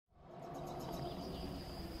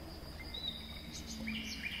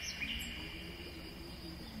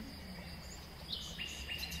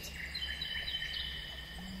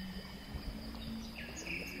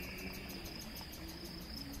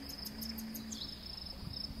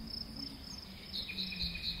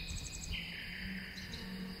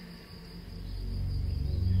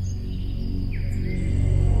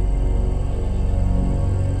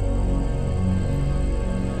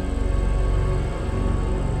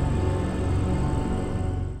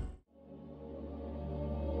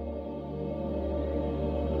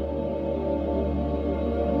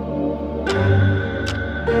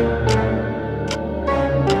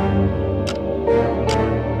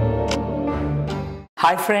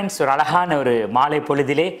Hi friends, ஒரு அழகான ஒரு மாலை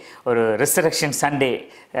பொழுதிலே ஒரு ரிசரக்ஷன் சண்டே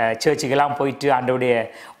சர்ச்சுக்கெல்லாம் போயிட்டு ஆண்டவருடைய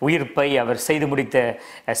உயிர்ப்பை அவர் செய்து முடித்த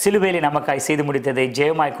சிலுவையிலே நமக்காய் செய்து முடித்ததை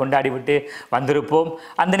ஜெயமாய் கொண்டாடிவிட்டு வந்திருப்போம்.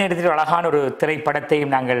 அந்த நேரத்தில் அழகான ஒரு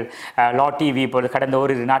திரைப்படத்தையும் நாங்கள் லா டிவி இப்பொழுது கடந்த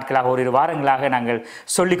ஓரிரு நாட்களாக ஓரிரு வாரங்களாக நாங்கள்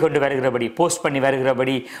சொல்லிக்கொண்டு வருகிறபடி போஸ்ட் பண்ணி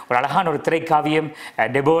வருகிறபடி ஒரு அழகான ஒரு திரைக்காவியம்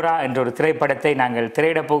டெபோரா என்ற ஒரு திரைப்படத்தை நாங்கள்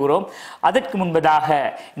திரையிடப் போகிறோம். அதற்கு முன்பதாக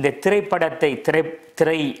இந்த திரைப்படத்தை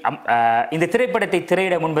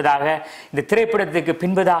திரையிட முன்பதாக இந்த திரைப்படத்துக்கு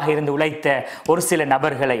பின்பதாக இருந்து உழைத்த ஒரு சில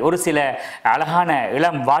நபர்களை, ஒரு சில அழகான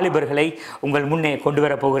இளம் வாலிபர்களை உங்கள் முன்னே கொண்டு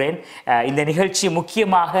வரப் போகிறேன். இந்த நிகழ்ச்சி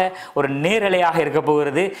முக்கியமாக ஒரு நேரலையாக இருக்க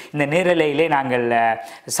போகிறது. இந்த நேரலையிலே நாங்கள்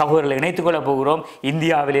சகோதரர்களை இணைத்துக் கொள்ள போகிறோம்.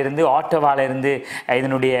 இந்தியாவிலிருந்து, ஆட்டோவாலிருந்து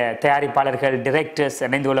இதனுடைய தயாரிப்பாளர்கள், டிரெக்டர்ஸ்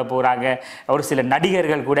இணைந்து கொள்ள போகிறாங்க. ஒரு சில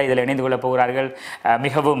நடிகர்கள் கூட இதில் இணைந்து கொள்ள போகிறார்கள்.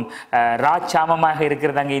 மிகவும் ராஜாமமாக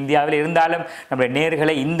இருக்கிறது அங்கே இந்தியாவில். இருந்தாலும் நம்முடைய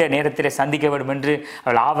நேர்களை இந்த நேரத்தில் சந்திக்க வேண்டும் என்று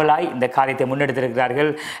அவள் ஆவலாய் இந்த காரியத்தை முன்னெடுத்திருக்கிறார்கள்.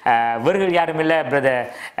 இவர்கள் யாரும் இல்லை, பிரதர்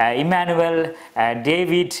இமானுவேல்,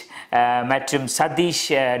 டேவிட் மற்றும் Satish,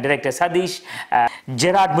 director Satish,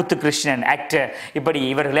 Gerard Muthukrishnan actor, இப்படி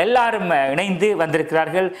இவர்கள் எல்லாரும் இணைந்து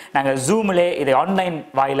வந்திருக்கிறார்கள். நாங்கள் ஜூமிலே இதை ஆன்லைன்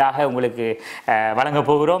வாயிலாக உங்களுக்கு வழங்க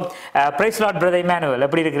போகிறோம். பிரைஸ் லார்ட் பிரதர் இமானுவேல்,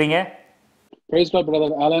 எப்படி இருக்கிறீங்க? பிரைஸ் லார்ட்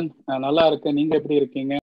பிரதர் ஆலன், நல்லா இருக்கேன். நீங்க எப்படி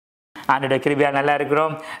இருக்கீங்க? ஆண்டோட கிருபையால் நல்லா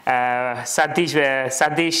இருக்கிறோம்.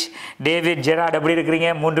 சதீஷ், டேவிட், ஜெராட் எப்படி இருக்கிறீங்க?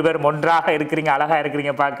 3 பேரும் ஒன்றாக இருக்கிறீங்க, அழகா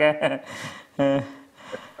இருக்கிறீங்க பார்க்க.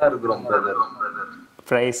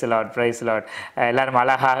 Price Lord. எல்லாரும்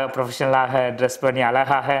அழகாக ப்ரொஃபஷனலாக ட்ரெஸ் பண்ணி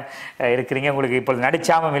அழகாக இருக்கிறீங்க. உங்களுக்கு இப்பொழுது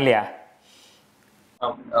நடிச்சாமம் இல்லையா?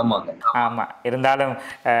 ஆமா, இருந்தாலும்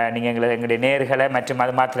நீங்க எங்களுடைய நேர்களை மற்றும்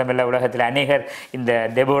அது மாத்திரமில்லை, உலகத்தில் அநேகர் இந்த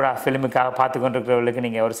டெபோரா ஃபிலிமுக்காக பார்த்து கொண்டிருக்கிறவர்களுக்கு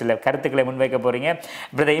நீங்க ஒரு சில கருத்துக்களை முன்வைக்க போறீங்க.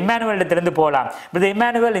 பிரதர் இமானுவேலிடத்திலிருந்து போகலாம். பிரதர்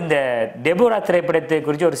இமானுவேல், இந்த டெபோரா திரைப்படத்தை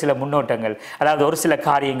குறித்து ஒரு சில முன்னோட்டங்கள், அதாவது ஒரு சில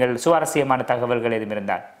காரியங்கள், சுவாரஸ்யமான தகவல்கள் எதுவும்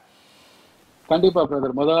இருந்தால். கண்டிப்பா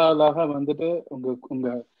பிரதர். முதலாவதாக வந்துட்டு உங்க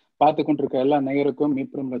பார்த்து கொண்டிருக்க எல்லா நேயருக்கும்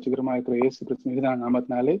மீட்பும் ரசிகரமா இருக்கிற இயேசு கிறிஸ்து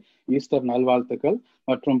நாமத்தினாலே ஈஸ்டர் நல்வாழ்த்துக்கள்.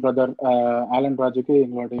 மற்றும் பிரதர் ஆலன் ராஜுக்கு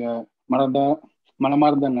எங்களுடைய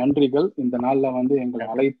மனமார்ந்த நன்றிகள். இந்த நாள்ல வந்து எங்களை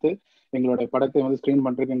அழைத்து எங்களுடைய படத்தை வந்து ஸ்கிரீன்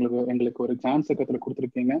பண்றதுக்கு எங்களுக்கு ஒரு சான்ஸ்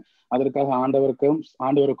கொடுத்துருக்கீங்க. அதற்காக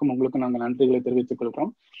ஆண்டவருக்கும் உங்களுக்கும் நாங்கள் நன்றிகளை தெரிவித்துக்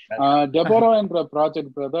கொள்கிறோம். டெபோரா என்ற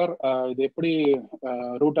ப்ராஜெக்ட் பிரதர், இது எப்படி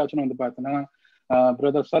ரூட் ஆச்சுன்னு வந்து பார்த்தீங்கன்னா,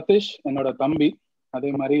 பிரதர் சதீஷ் என்னோட தம்பி,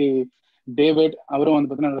 அதே மாதிரி டேவிட் அவரும் வந்து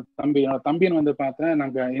பார்த்தீங்கன்னா என்னோட தம்பின்னு வந்து பார்த்தேன்.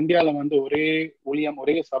 நாங்க இந்தியாவில வந்து ஒரே ஊழியம்,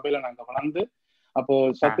 ஒரே சபையில நாங்க வளர்ந்து, அப்போ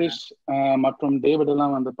சதீஷ் மற்றும் டேவிட்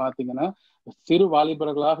எல்லாம் வந்து பாத்தீங்கன்னா சிறு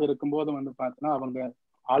வாலிபர்களாக இருக்கும்போது வந்து பார்த்தீங்கன்னா அவங்க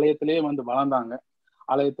ஆலயத்திலேயே வந்து வளர்ந்தாங்க.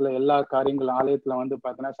 ஆலயத்துல எல்லா காரியங்களும், ஆலயத்துல வந்து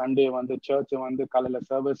பார்த்தீங்கன்னா சண்டே வந்து சர்ச் வந்து காலையில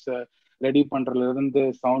சர்வீஸ் ரெடி பண்றதுல இருந்து,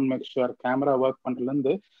 சவுண்ட் மிக்சர், கேமரா ஒர்க் பண்றதுல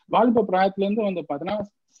இருந்து, வாலிப பிராயத்துல இருந்து வந்து பார்த்தீங்கன்னா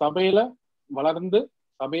சபையில வளர்ந்து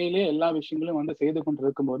சபையிலே எல்லா விஷயங்களும் வந்து செய்து கொண்டு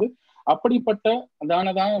இருக்கும்போது, அப்படிப்பட்ட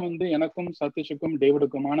அதானதான் வந்து எனக்கும் சதீஷுக்கும்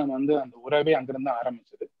டேவிடுக்குமான வந்து அந்த உறவே அங்கிருந்து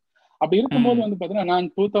ஆரம்பிச்சது. அப்படி இருக்கும்போது வந்து பாத்தீங்கன்னா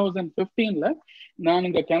நான் 2015 நான்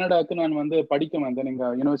இங்க கனடாக்கு நான் வந்து படிக்க வந்தேன். இங்க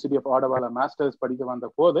யூனிவர்சிட்டி ஆஃப் ஆடவால மாஸ்டர்ஸ் படிக்க வந்த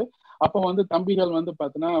போது, அப்போ வந்து தம்பிகள் வந்து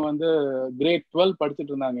பாத்தீங்கன்னா வந்து கிரேட் 12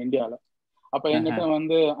 படிச்சுட்டு இருந்தாங்க இந்தியாவில. அப்ப என்கிட்ட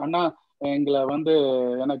வந்து, அண்ணா எங்களை வந்து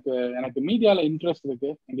எனக்கு மீடியால இன்ட்ரெஸ்ட் இருக்கு,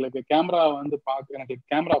 எங்களுக்கு கேமரா வந்து எனக்கு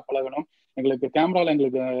கேமரா பழகணும், எங்களுக்கு கேமரால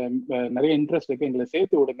எங்களுக்கு நிறைய இன்ட்ரெஸ்ட் இருக்கு, எங்களை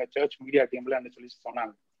சேர்த்து விடுங்க சர்ச் மீடியா டீம்ல சொல்லி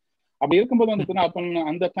சொன்னாங்க. அப்படி இருக்கும்போது வந்து அப்ப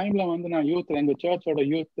அந்த டைம்ல வந்து நான் எங்க சர்ச்சோட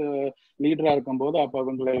யூத் லீடரா இருக்கும்போது, அப்ப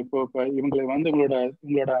இவங்களை வந்து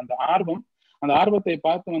உங்களோட அந்த ஆர்வத்தை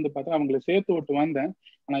பார்த்து வந்து பார்த்தா அவங்களை சேர்த்து விட்டு வந்தேன்.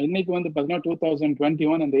 ஆனா இன்னைக்கு வந்து பாத்தீங்கன்னா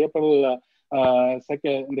 2021 இந்த ஏப்ரல்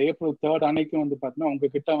 3 அன்னைக்கு வந்து பாத்தீங்கன்னா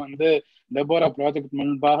உங்ககிட்ட வந்து டெபோரா ப்ராஜெக்ட்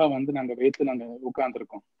முன்பாக வந்து நாங்க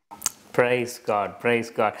உட்கார்ந்துருக்கோம். Price God.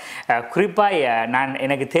 குறிப்பாக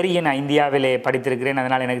எனக்கு தெரியும், நான் இந்தியாவிலே படித்திருக்கிறேன்,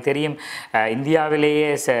 அதனால் எனக்கு தெரியும் இந்தியாவிலேயே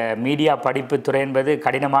மீடியா படிப்பு துறை என்பது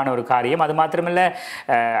கடினமான ஒரு காரியம். அது மாத்திரமில்லை,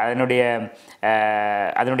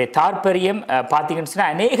 அதனுடைய தாற்பயம் பார்த்தீங்கன்னு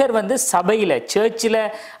சொன்னால், அநேகர் வந்து சபையில், சர்ச்சில்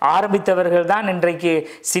ஆரம்பித்தவர்கள் தான் இன்றைக்கு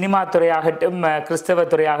சினிமா துறையாகட்டும், கிறிஸ்தவ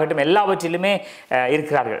துறையாகட்டும் எல்லாவற்றிலுமே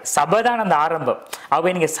இருக்கிறார்கள். சபை தான் அந்த ஆரம்பம்.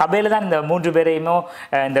 ஆகவே நீங்கள் சபையில் தான் இந்த 3 பேரையுமோ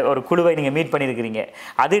இந்த ஒரு குழுவை நீங்கள் மீட் பண்ணியிருக்கிறீங்க.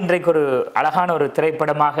 அது இன்றைக்கு ஒரு அழகான ஒரு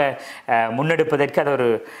திரைப்படமாக முன்னெடுப்பதற்கு அது ஒரு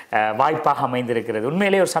வாய்ப்பாக அமைந்திருக்கிறது.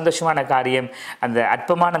 உண்மையிலே ஒரு சந்தோஷமான காரியம். அந்த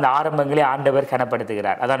அற்பமான அந்த ஆரம்பங்களே ஆண்டவர்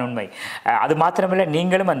கனப்படுத்துகிறார், அதான் உண்மை. அது மாத்திரமில்லை,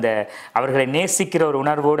 நீங்களும் அந்த அவர்களை நேசிக்கிற ஒரு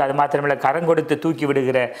உணர்வோடு, அது மாத்திரமில்லை கரம் கொடுத்து தூக்கி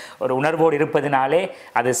விடுகிற ஒரு உணர்வோடு இருப்பதனாலே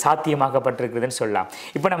அது சாத்தியமாக்கப்பட்டிருக்குதுன்னு சொல்லலாம்.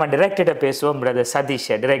 இப்போ நம்ம டிரெக்டர்கிட்ட பேசுவோம். பிரதர் சதீஷ்,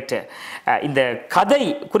 டிரெக்டர், இந்த கதை,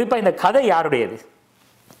 குறிப்பாக இந்த கதை யாருடையது?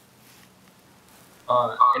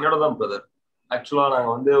 என்னோட தான் பிரதர். ஆக்சுவலா நாங்க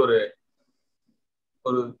வந்து ஒரு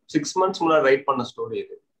ஒரு 6 months முன்னாடி ரைட் பண்ண ஸ்டோரி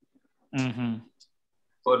இது.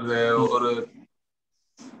 ஒரு ஒரு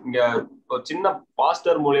இங்க ஒரு சின்ன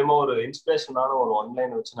பாஸ்டர் மூலியமா ஒரு இன்ஸ்பிரேஷனான ஒரு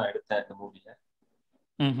ஒன்லைன் வச்சு நான் எடுத்தேன் இந்த மூவிய.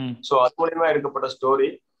 சோ அது மூலியமா எடுக்கப்பட்ட ஸ்டோரி.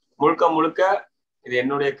 முழுக்க முழுக்க இது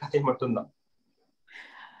என்னுடைய கதை மட்டும்தான்.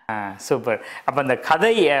 சூப்பர். அப்ப இந்த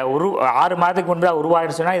கதை 6 மாதத்துக்கு முன்பு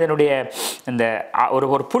உருவாயிருச்சுன்னா இதனுடைய இந்த ஒரு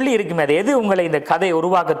ஒரு புள்ளி இருக்குமே, அது எது உங்களை இந்த கதையை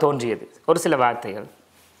உருவாக்க தோன்றியது? ஒரு சில வார்த்தைகள்.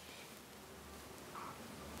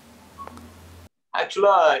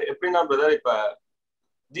 ஆக்சுவலா எப்படின்னா பிரதர், இப்ப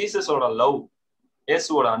ஜீசஸோட லவ்,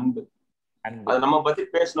 இயேசுவோட அன்பு, அது நம்ம பத்தி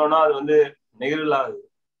பேசணும்னா அது வந்து நெகிழலாது.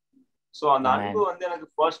 சோ அந்த அன்பு வந்து எனக்கு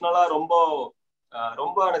பர்சனலா ரொம்ப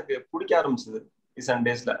ரொம்ப எனக்கு பிடிக்க ஆரம்பிச்சது ரீசன்ட்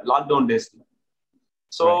டேஸ்ல, லாக்டவுன் டேஸ்ல.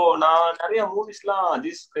 சோ நான் நிறைய மூவிஸ்லாம்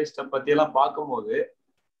ஜீசஸ் கிரைஸ்ட பத்தி எல்லாம் பார்க்கும்போது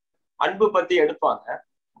அன்பு பத்தி எடுப்பாங்க.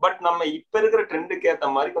 பட் நம்ம இப்ப இருக்கிற ட்ரெண்டுக்கு ஏத்த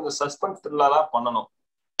மாதிரி கொஞ்சம் சஸ்பென்ஸ் த்ரில்லரா பண்ணணும்.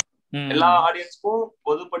 எல்லா ஆடியன்ஸ்க்கும்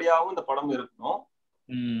பொதுப்படியாகவும் இந்த படம் இருக்கணும்,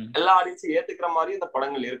 எல்லா ஆடியன்ஸும் ஏத்துக்கிற மாதிரி இந்த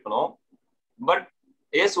படங்கள் இருக்கணும். பட்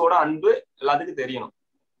இயேசுவோட அன்பு எல்லாத்துக்கும் தெரியணும்.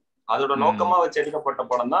 அதோட நோக்கமா வச்சு எடுக்கப்பட்ட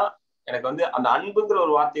படம் தான். எனக்கு வந்து அந்த அன்புங்கிற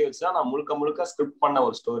ஒரு வார்த்தையை வச்சுதான் நான் முழுக்க முழுக்க ஸ்கிரிப்ட் பண்ண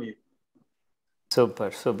ஒரு story.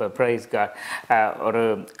 Super super, price God. ஒரு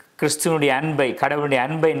கிறிஸ்துவனுடைய அன்பை, கடவுளுடைய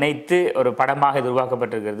அன்பை இணைத்து ஒரு படமாக இது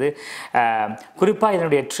உருவாக்கப்பட்டிருக்கிறது. குறிப்பாக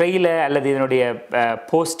இதனுடைய ட்ரெய்லர் அல்லது இதனுடைய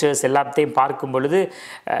போஸ்டர்ஸ் எல்லாத்தையும் பார்க்கும் பொழுது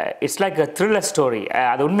it's like a thriller story.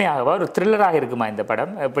 அது உண்மையாகவா ஒரு த்ரில்லராக இருக்குமா இந்த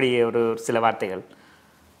படம்? எப்படி ஒரு சில வார்த்தைகள்?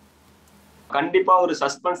 கண்டிப்பா ஒரு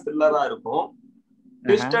சஸ்பென்ஸ் த்ரில்லரா இருக்கும்.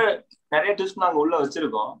 நிறைய ட்விஸ்ட் நாங்க உள்ள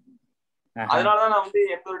வச்சிருக்கோம். அதனாலதான் நான் வந்து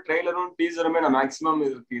எந்த ஒரு ட்ரெய்லரும் டீசருமே நான் மேக்சிமம்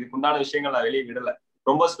இதுக்கு உண்டான விஷயங்கள் நான் வெளியே விடல.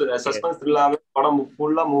 ரொம்ப சஸ்பென்ஸ் த்ரில்லாவே படம்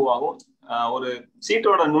ஃபுல்லா மூவ் ஆகும். ஒரு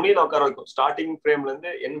சீட்டோட நுனியில உட்கார வைக்கும், ஸ்டார்டிங் ஃப்ரேம்ல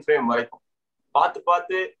இருந்து எண்ட் ஃப்ரேம் வரைக்கும். பார்த்து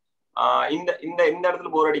பார்த்து இந்த இந்த இந்த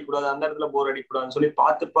இடத்துல போர் அடிக்கூடாது, அந்த இடத்துல போர் அடிக்கூடாதுன்னு சொல்லி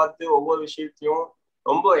பார்த்து பார்த்து ஒவ்வொரு விஷயத்தையும்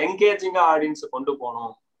ரொம்ப என்கேஜிங்கா ஆடியன்ஸை கொண்டு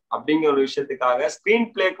போகணும் அப்படிங்கிற ஒரு விஷயத்துக்காக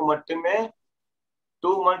ஸ்கிரீன் பிளேக்கு மட்டுமே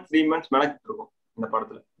 2 months 3 months மெனக்கிட்டு இருக்கும் இந்த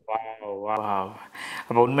படத்துல.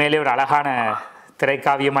 அப்ப உண்மையிலே ஒரு அழகான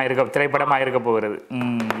திரைக்காவியமா இருக்க, திரைப்படமா இருக்க போகிறது.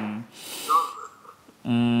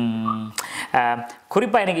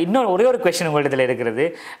 குறிப்பாக எனக்கு இன்னொரு ஒரே ஒரு கொஸ்டின் உங்களிடத்தில் இருக்கிறது.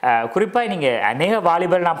 குறிப்பாக நீங்கள் அநேக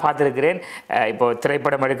வாலிபர் நான் பார்த்துருக்கிறேன். இப்போ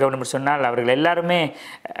திரைப்படம் எடுக்க வேண்டும் சொன்னால் அவர்கள் எல்லாருமே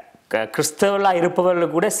கிறிஸ்தவர்களாக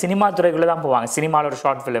இருப்பவர்கள் கூட சினிமா துறைக்குள்ளே தான் போவாங்க. சினிமாவில் ஒரு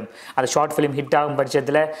ஷார்ட் ஃபிலிம், அந்த ஷார்ட் ஃபிலிம் ஹிட் ஆகும்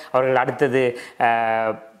பட்சத்தில் அவர்கள் அடுத்தது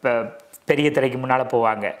பெரிய திரைக்கு முன்னால்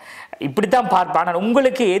போவாங்க. இப்படித்தான் பார்ப்பேன். ஆனால்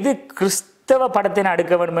உங்களுக்கு எது கிறிஸ்தவ படத்தை நான்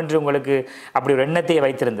எடுக்க வேண்டும் என்று உங்களுக்கு அப்படி ஒரு எண்ணத்தையே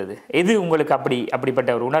வைத்திருந்தது? எது உங்களுக்கு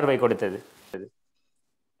அப்படிப்பட்ட ஒரு உணர்வை கொடுத்தது?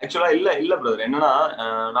 ஆக்சுவலா இல்ல பிரதர், என்னன்னா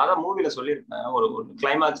நான் தான் மூவில சொல்லியிருப்பேன், ஒரு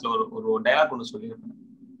கிளைமேக்ஸ்ல ஒரு டைலாக் ஒன்று சொல்லியிருப்பேன்.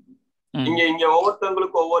 இங்க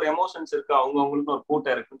ஒவ்வொருத்தவங்களுக்கும் ஒவ்வொரு எமோஷன்ஸ் இருக்கு, அவங்கவுங்களுக்கும் ஒரு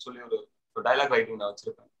கூட்டம் இருக்குன்னு சொல்லி ஒரு டைலாக் ரைட்டிங் நான்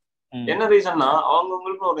வச்சிருப்பேன். என்ன ரீசன்னா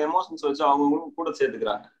அவங்கவுங்களுக்கும் ஒரு எமோஷன்ஸ் வச்சு அவங்கவுங்களுக்கும் கூட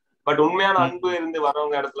சேர்த்துக்கிறாங்க. பட் உண்மையான அன்பு இருந்து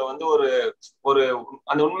வரவங்க இடத்துல வந்து ஒரு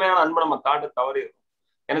அந்த உண்மையான அன்பு நம்ம காட்ட தவறி இருக்கும்.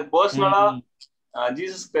 எனக்கு பர்சனலா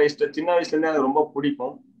ஜீசஸ் கிரைஸ்ட் சின்ன வயசுல இருந்தே எனக்கு ரொம்ப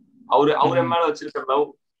பிடிக்கும். அவரு மேல வச்சிருக்கிற லவ்,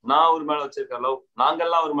 நான் அவர் மேல வச்சிருக்கிற லவ்,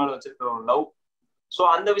 நாங்கெல்லாம் அவர் மேல வச்சிருக்கிற லவ். ஸோ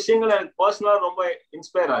அந்த விஷயங்கள் எனக்கு பர்சனலா ரொம்ப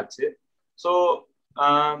இன்ஸ்பயர் ஆச்சு. ஸோ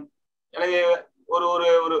எனக்கு ஒரு ஒரு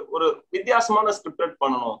ஒரு ஒரு வித்தியாசமான ஸ்கிரிப்ட்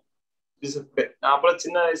பண்ணணும். நான் அப்புறம்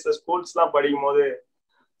சின்ன வயசுல ஸ்கூல்ஸ் எல்லாம் படிக்கும் போது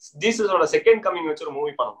ஜீசஸோட செகண்ட் கமிங் வச்சு ஒரு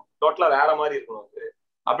மூவி பண்ணணும், டோட்டலா வேற மாதிரி இருக்கணும் அது,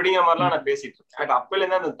 அப்படிங்கிற மாதிரிலாம் நான் பேசிட்டு இருக்கேன். எனக்கு அப்பல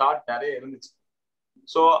இருந்து அந்த தாட் நிறைய இருந்துச்சு.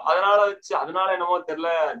 சோ அதனால என்னமோ தெரியல,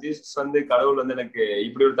 ஜீசஸ் வந்து கடவுள் வந்து எனக்கு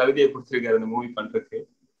இப்படி ஒரு தகுதியை கொடுத்துருக்காரு இந்த மூவி பண்றதுக்கு.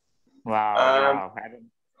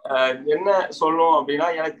 என்ன சொல்லணும் அப்படின்னா,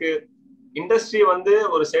 எனக்கு இண்டஸ்ட்ரி வந்து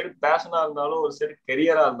ஒரு சைடு பேஷனா இருந்தாலும் ஒரு சைடு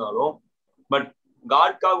கெரியரா இருந்தாலும், பட்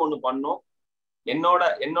காட்காக ஒண்ணு பண்ணும், என்னோட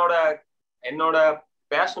என்னோட என்னோட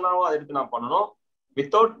பேஷனாவும் அதை எடுத்து நான் பண்ணணும்,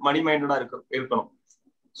 வித்தவுட் மணி மைண்டடா இருக்கணும்.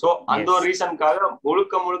 சோ அந்த ஒரு ரீசனுக்காக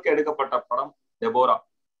முழுக்க முழுக்க எடுக்கப்பட்ட படம் டெபோரா.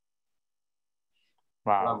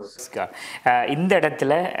 இந்த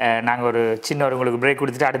இடத்துல நாங்கள் ஒரு சின்ன உங்களுக்கு பிரேக்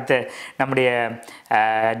கொடுத்துட்டு அடுத்த நம்முடைய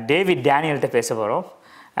டேவிட் டேனியல்கிட்ட பேச போகிறோம்.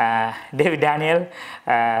 David Daniel,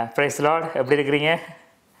 praise the Lord, எப்படி இருக்கிறீங்க?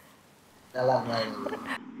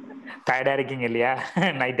 டயர்டாக இருக்கீங்க இல்லையா?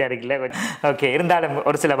 நைட்டாக இருக்குல்ல கொஞ்சம். ஓகே, இருந்தாலும்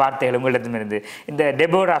ஒரு சில வார்த்தைகள் உங்களிடத்துல இருந்து இந்த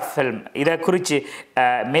டெபோரா ஃபில்ம் இதை குறித்து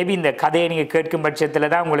மேபி இந்த கதையை நீங்கள் கேட்கும்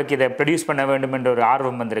பட்சத்தில் தான் உங்களுக்கு இதை ப்ரொடியூஸ் பண்ண வேண்டும் என்ற ஒரு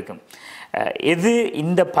ஆர்வம் வந்திருக்கும். எது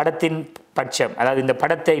இந்த படத்தின் பட்சம், அதாவது இந்த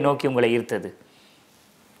படத்தை நோக்கி உங்களை ஈர்த்தது?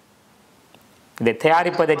 இதை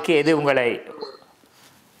தயாரிப்பதற்கு எது உங்களை?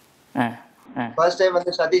 ஃபர்ஸ்ட் டைம்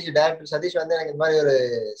வந்து டைரக்டர் சதீஷ் வந்து எனக்கு இந்த மாதிரி ஒரு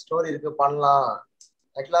ஸ்டோரி இருக்கு பண்ணலாம்,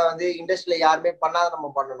 ஆக்சுவலா வந்து இண்டஸ்ட்ரியில யாருமே பண்ணாத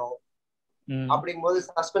நம்ம பண்ணணும் அப்படிங்கும்போது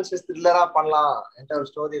சஸ்பென்ஸ் த்ரில்லரா பண்ணலாம் என்ற ஒரு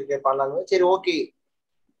ஸ்டோரி இருக்கே பண்ணலாம். சரி ஓகே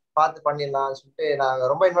பார்த்து பண்ணிடலாம்னு சொல்லிட்டு நாங்க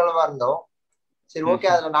ரொம்ப இன்வால்வா இருந்தோம். சரி ஓகே,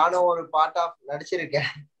 அதுல நானும் ஒரு பார்ட் ஆஃப் நடிச்சிருக்கேன்.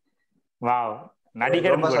 வாவ்,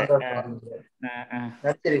 நடிகரும் ரொம்ப கூட. சந்தோஷமா இருந்துச்சு.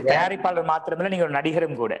 நடிச்சிருக்கேன். தயாரிப்பாளர் மாத்திரமில்ல, நீங்க ஒரு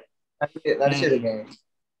நடிகரும் கூட. நடிச்சிருக்கேன்.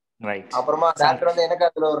 ரைட். அப்புறமா டாக்டர் வந்து எனக்கு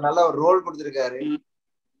அதுல ஒரு நல்ல ஒரு ரோல் கொடுத்திருக்காரு.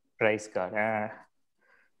 Price card.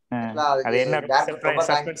 அது அதுக்கு என்ன டாக்டர் ரொம்ப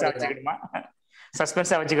தேங்க்ஸ் சஸ்பென்ஸா வச்சுக்கணுமா?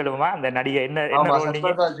 சஸ்பென்ஸா வச்சுக்கணுமா அந்த நடிகை? என்ன ஆமா, ரோல் நீங்க?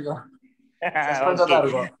 சஸ்பென்ஸா வச்சுக்கலாம். சஸ்பென்ஸா தான்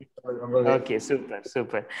இருக்கும். Okay, super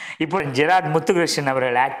super. இப்போ ஜெராட் முத்துகிருஷ்ணன்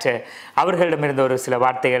அவர்கள், ஆக்டர், அவர்களிடம் இருந்த ஒரு சில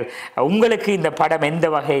வார்த்தைகள். உங்களுக்கு இந்த படம் எந்த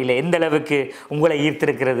வகையில், எந்த அளவுக்கு உங்களை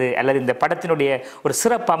ஈர்த்திருக்கிறது, அல்லது இந்த படத்தினுடைய ஒரு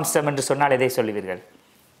சிறப்பு அம்சம் என்று சொன்னால் எதை சொல்லுவீர்கள்?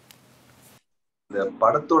 இந்த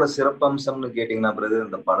படத்தோட சிறப்பம்சம்னு கேட்டீங்கன்னா பிரதர்,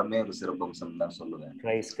 இந்த படமே ஒரு சிறப்பம்சம் தான் சொல்லுவேன்.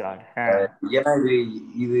 ஏன்னா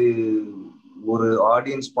இது ஒரு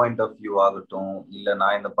ஆடியன்ஸ் பாயிண்ட் ஆஃப் வியூ ஆகட்டும், இல்ல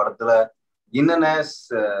நான் இந்த படத்துல என்னென்ன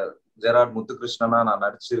ஜெராட் முத்துகிருஷ்ணனா நான்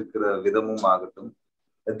நடிச்சிருக்கிற விதமும் ஆகட்டும்,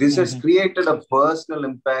 this has created a personal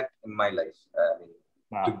impact in my life.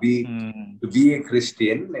 To be a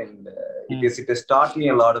Christian, and it has taught me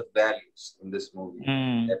a lot of values in this movie.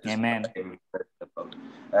 Amen.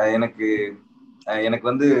 எனக்கு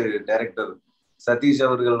வந்து டைரக்டர் சதீஷ்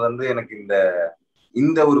அவர்கள் வந்து எனக்கு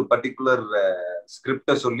இந்த ஒரு பர்டிகுலர்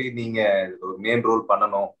ஸ்கிரிப்ட சொல்லி, நீங்க ஒரு மெயின் ரோல்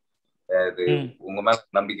பண்ணணும், அது உங்க மேல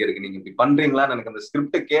நம்பிக்கை இருக்கு, நீங்க இப்படி பண்றீங்களான்னு எனக்கு அந்த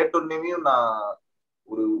ஸ்கிரிப்ட கேட்டோன்னே நான்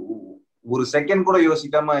ஒரு செகண்ட் கூட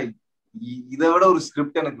யோசிக்காம இதை விட ஒரு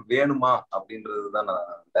ஸ்கிரிப்ட் எனக்கு வேணுமா அப்படின்றதுதான் நான்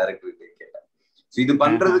டைரக்டர் கேட்டேன். இது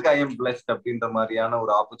பண்றதுக்கு ஐ எம் பிளஸ்ட் அப்படின்ற மாதிரியான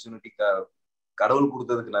ஒரு ஆப்பர்ச்சுனிட்டி கடவுள்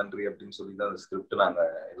கொடுத்ததுக்கு நன்றி அப்படின்னு சொல்லி தான் அந்த ஸ்கிரிப்ட் நாங்க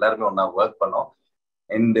எல்லாருமே ஒன்னா ஒர்க் பண்ணோம்.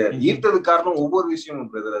 அண்ட் ஈர்த்ததுக்கு காரணம் ஒவ்வொரு விஷயமும்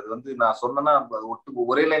பிரதர், அது வந்து நான் சொன்னேன்னா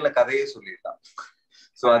ஒரே லைன்ல கதையே சொல்லிடலாம்.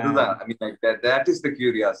 ஸோ அதுதான், ஐ மீன் that is the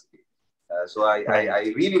curiosity. So I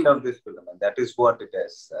really love this film, and that is what it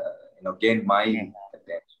has gained my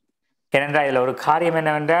attention. ஏனென்றால் இதில் ஒரு காரியம்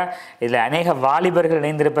என்னவென்றால், இதில் அநேக வாலிபர்கள்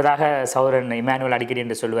இணைந்திருப்பதாக சௌரன் இமானுவேல் அடிக்கடி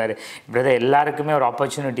என்று சொல்வார். பிரதர், எல்லாருக்குமே ஒரு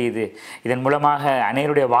ஆப்பர்ச்சுனிட்டி இது. இதன் மூலமாக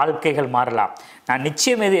அநேகருடைய வாழ்க்கைகள் மாறலாம். நான்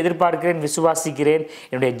நிச்சயம் எதிர்பார்க்கிறேன், விசுவாசிக்கிறேன்.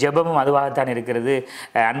 என்னுடைய ஜெபமும் அதுவாகத்தான் இருக்கிறது.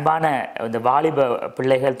 அன்பான இந்த வாலிப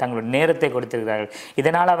பிள்ளைகள் தங்களுடைய நேரத்தை கொடுத்திருக்கிறார்கள்.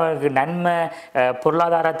 இதனால் அவர்களுக்கு நன்மை,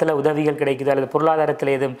 பொருளாதாரத்தில் உதவிகள் கிடைக்குதோ அல்லது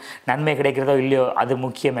பொருளாதாரத்தில் எதுவும் நன்மை கிடைக்கிறதோ இல்லையோ அது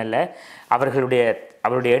முக்கியமல்ல. அவர்களுடைய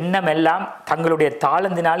எண்ணம் எல்லாம் தங்களுடைய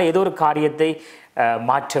தாளந்தினாலே ஏதோ ஒரு காரியத்தை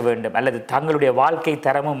மாற்ற வேண்டும், அல்லது தங்களுடைய வாழ்க்கை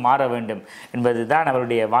தரமும் மாற வேண்டும் என்பதுதான்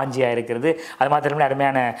அவருடைய வாஞ்சியாக இருக்கிறது. அது மாத்திரமே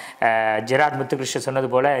அருமையான ஜெராட் முத்துகிருஷ்ணன் சொன்னது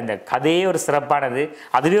போல, இந்த கதையே ஒரு சிறப்பானது,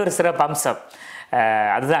 அதுவே ஒரு சிறப்பு அம்சம்.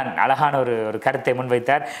 அதுதான் அழகான ஒரு கருத்தை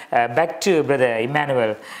முன்வைத்தார். Back to brother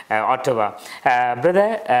Emmanuel ஆட்டோவா.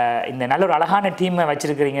 Brother, இந்த நல்ல ஒரு அழகான டீமை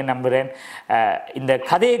வச்சிருக்கிறீங்கன்னு நம்புகிறேன். இந்த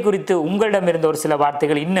கதையை குறித்து உங்களிடம் இருந்த ஒரு சில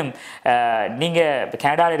வார்த்தைகள், இன்னும் நீங்கள்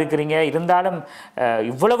கனடாவில் இருக்கிறீங்க, இருந்தாலும்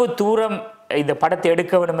இவ்வளவு தூரம் இந்த படத்தை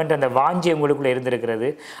எடுக்க வேண்டும் என்ற அந்த வாஞ்சி உங்களுக்குள்ள இருந்திருக்கிறது.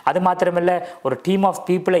 அது மாத்திரமல்ல, ஒரு டீம் ஆஃப்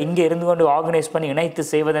பீப்புளை இங்கே இருந்து கொண்டு ஆர்கனைஸ் பண்ணி இணைத்து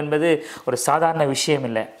செய்வது என்பது ஒரு சாதாரண விஷயம்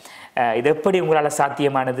இல்லை. இது எப்படி உங்களால்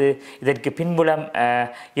சாத்தியமானது? இதற்கு பின்புலம்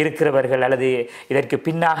இருக்கிறவர்கள் அல்லது இதற்கு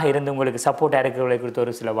பின்னாக இருந்து உங்களுக்கு சப்போர்ட்டாக இருக்கிறவர்களை குறித்த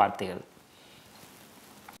ஒரு சில வார்த்தைகள்.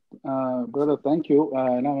 Brother, thank you.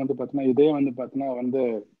 ஏன்னா வந்து பார்த்தீங்கன்னா, இதே வந்து பார்த்தீங்கன்னா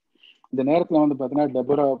இந்த நேரத்தில் வந்து பார்த்தீங்கன்னா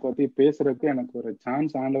டெபோராவை பற்றி பேசுறதுக்கு எனக்கு ஒரு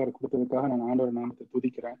சான்ஸ் ஆண்டவர் கொடுத்ததுக்காக நான் ஆண்டவர் நாமத்தை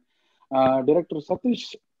துதிக்கிறேன். டைரக்டர் சதீஷ்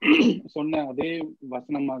சொன்ன அதே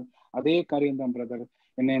வசனமா அதே காரியம் தான் பிரதர்.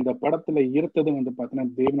 என்னை இந்த படத்துல ஈர்த்தது வந்து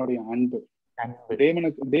பார்த்தீங்கன்னா தேவனுடைய அன்பு.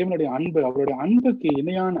 தேவனுடைய அன்பு, அவருடைய அன்புக்கு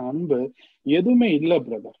இணையான அன்பு எதுவுமே இல்லை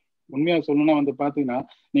பிரதர். உண்மையா சொல்லணும்னா வந்து பாத்தீங்கன்னா,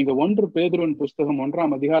 நீங்க 1 பேதுருவின் புஸ்தகம்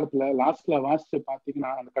 1ஆம் அதிகாரத்துல லாஸ்ட்ல வாசிச்சு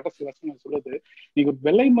பாத்தீங்கன்னா, அந்த கடைசி வசனம் சொல்லுது, நீங்க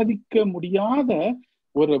விலை மதிக்க முடியாத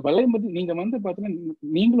ஒரு நீங்க வந்து பாத்தீங்கன்னா,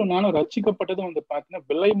 நீங்களும் நானும் ரட்சிக்கப்பட்டதும் வந்து பாத்தீங்கன்னா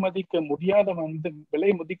விலை மதிக்க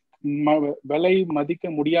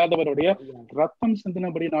முடியாதவருடைய ரத்தம்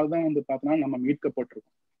சிந்தினபடினால்தான் வந்து பாத்தீங்கன்னா நம்ம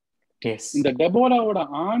மீட்கப்பட்டிருக்கோம். இந்த டெபோராவோட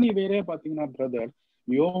ஆணி வேறே பாத்தீங்கன்னா பிரதர்,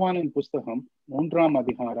 யோவானின் புஸ்தகம் 3ஆம்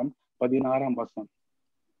அதிகாரம் 16ஆம் வசனம்,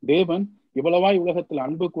 தேவன் இவ்வளவாய் உலகத்தில்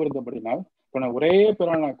அன்பு கூர்ந்தபடினால் ஒரே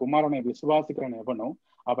பிறனான குமாரனை விசுவாசிக்கிறவன் எவனோ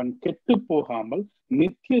அவன் கெட்டு போகாமல்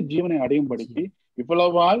நித்திய ஜீவனை அடையும்படிக்கு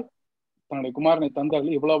இவ்வளவாய் தன்னுடைய குமாரனை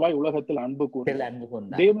தந்தார்கள். இவ்வளவாய் உலகத்தில் அன்பு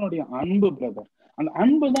கூர்ந்த தேவனுடைய அன்பு பிரதர். அந்த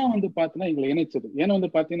அன்பு தான் வந்து பாத்தீங்கன்னா எங்களை இணைச்சது. ஏன்னா வந்து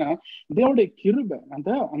பாத்தீங்கன்னா தேவனுடைய கிருபை,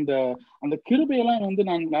 அந்த கிருபையெல்லாம் வந்து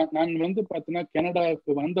நான் வந்து பாத்தீங்கன்னா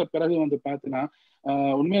கனடாவுக்கு வந்த பிறகு வந்து பாத்தீங்கன்னா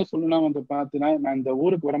உண்மையா சொல்லணும்னா வந்து பாத்தீங்கன்னா, நான் இந்த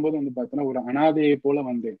ஊருக்கு வரும்போது வந்து பாத்தீங்கன்னா ஒரு அனாதையை போல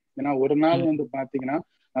வந்தேன். ஏன்னா ஒரு நாள் வந்து பாத்தீங்கன்னா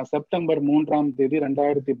நான் செப்டம்பர் 3ஆம் தேதி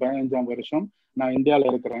 2015 நான்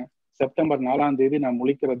இந்தியாவில இருக்கிறேன். செப்டம்பர் 4ஆம் தேதி நான்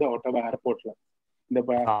முழிக்கிறது ஒட்டவா ஏர்போர்ட்ல.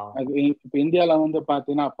 இப்ப இந்தியால வந்து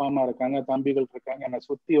பாத்தீங்கன்னா அப்பா அம்மா இருக்காங்க, தம்பிகள் இருக்காங்க, என்னை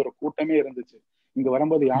சுத்தி ஒரு கூட்டமே இருந்துச்சு. இங்க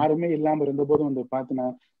வரும்போது யாருமே இல்லாம இருந்த போது வந்து பாத்தீங்கன்னா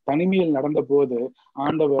தனிமையில் நடந்த போது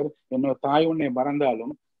ஆண்டவர் என்னோட தாய் உன்னை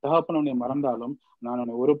மறந்தாலும் தகப்பன் உன்னை மறந்தாலும் நான்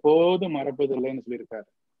உன்னை ஒருபோதும் மறப்பதில்லைன்னு சொல்லியிருக்காரு.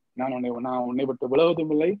 நான் உன்னை விட்டு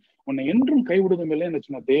விலகுவதும் இல்லை, உன்னை என்றும் கைவிடுவதும் இல்லை என்று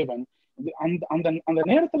சொன்ன தேவன் அந்த அந்த அந்த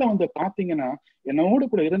நேரத்துல வந்து பாத்தீங்கன்னா என்னோடு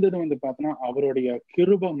கூட இருந்தது வந்து பாத்தீங்கன்னா அவருடைய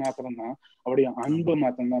கிருபை மாத்திரம்தான், அவருடைய அன்பு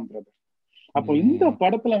மாத்திரம்தான் பிரதர். அப்போ இந்த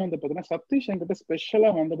படத்துல வந்து பாத்தீங்கன்னா சதீஷ் என்கிட்ட ஸ்பெஷலா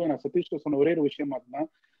வந்தப்போ நான் சதீஷ் சொன்ன ஒரே ஒரு விஷயம் தான்,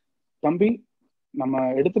 தம்பி நம்ம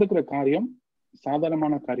எடுத்திருக்கிற காரியம்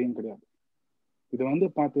சாதாரணமான காரியம் கிடையாது. இது வந்து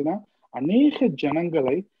பாத்தீங்கன்னா அநேக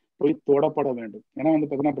ஜனங்களை போய் தொடப்பட வேண்டும். ஏன்னா வந்து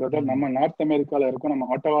பாத்தீங்கன்னா பிரதர் நம்ம நார்த் அமெரிக்கால இருக்கோம்,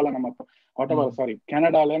 நம்ம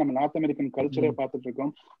கனடால நம்ம நார்த் அமெரிக்கன் கல்ச்சரே பார்த்துட்டு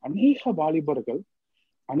இருக்கோம். அநேக வாலிபர்கள்,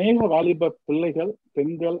 அநேக வாலிப பிள்ளைகள்,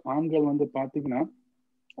 பெண்கள், ஆண்கள் வந்து பாத்தீங்கன்னா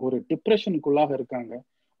ஒரு டிப்ரெஷனுக்குள்ளாக இருக்காங்க,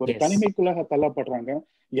 ஒரு தனிமைக்குள்ளாக தள்ளப்படுறாங்க.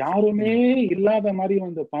 யாருமே இல்லாத மாதிரி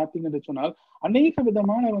வந்து பாத்தீங்கன்னு சொன்னால் அநேக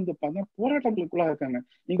விதமான வந்து பாத்தீங்கன்னா போராட்டங்களுக்குள்ளாக இருக்காங்க.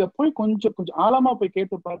 நீங்க போய் கொஞ்சம் கொஞ்சம் ஆழமா போய்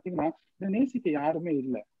கேட்டு பாத்தீங்கன்னா இதை நேசிக்க யாருமே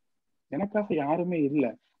இல்லை, எனக்காக யாருமே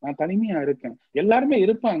இல்லை, நான் தனிமையா இருக்கேன். எல்லாருமே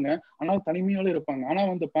இருப்பாங்க, ஆனால் தனிமையோட இருப்பாங்க. ஆனா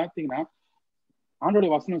வந்து பாத்தீங்கன்னா ஆண்டோடைய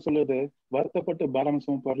வசனம் சொல்லுது, வருத்தப்பட்டு பாரம்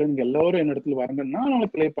சுமப்பவர்கள் நீங்க எல்லாரும் என்ன இடத்துல வாருங்க, நான்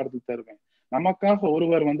உங்களுக்கு இளைப்பாறுதல் தருவேன். நமக்காக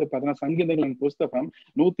ஒருவர் வந்து பாத்தீங்கன்னா சங்கீதங்களின் புஸ்தகம்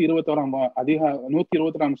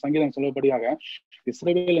 121 சங்கீதம் சொல்லபடியாக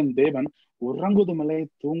இஸ்ரவேலின் தேவன் உறங்குவதும் இல்லை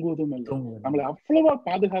தூங்குவதும் இல்லை, நம்மளை அவ்வளவா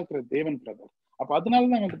பாதுகாக்கிற தேவன் பிரதர். அப்ப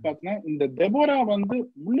அதனாலதான் வந்து பாத்தீங்கன்னா இந்த தெபோரா வந்து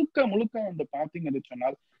முழுக்க முழுக்க வந்து பாத்தீங்கன்னு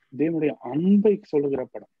சொன்னால் தேவனுடைய அன்பை சொல்லுகிற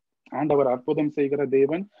படம். ஆண்டவர் அற்புதம் செய்கிற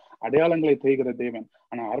தேவன், அடையாளங்களை செய்கிற தேவன்.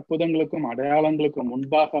 ஆனா அற்புதங்களுக்கும் அடையாளங்களுக்கும்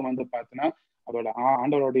முன்பாக வந்து பாத்தீங்கன்னா அதோட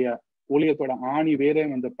ஆண்டவருடைய ஊழியத்தோட ஆணி வேறே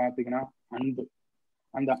வந்து பாத்தீங்கன்னா அன்பு.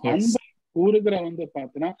 அந்த அன்பை கூறுகிற வந்து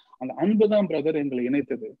பாத்தீங்கன்னா அந்த அன்புதான் பிரதர் எங்களை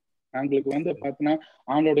இணைத்தது. எங்களுக்கு வந்து பாத்தீங்கன்னா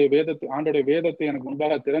ஆண்டோடைய வேதத்தை எனக்கு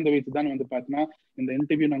முன்பாக திறந்து வைத்துதான் வந்து பாத்தீங்கன்னா இந்த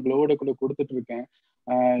இன்டர்வியூ நாங்களோட கூட கொடுத்துட்டு இருக்கேன்.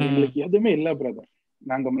 எங்களுக்கு எதுவுமே இல்லை பிரதர்.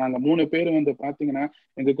 நாங்க 3 பேரும் வந்து பாத்தீங்கன்னா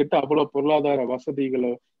எங்க கிட்ட அவ்வளவு பொருளாதார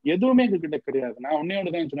வசதிகளோ எதுவுமே எங்க கிட்ட கிடையாது. நான்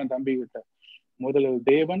உன்னையோடதான் சொன்னேன் தம்பி கிட்ட, முதலில்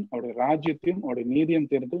தேவன் அவருடைய ராஜ்யத்தையும் அவருடைய நீதியும்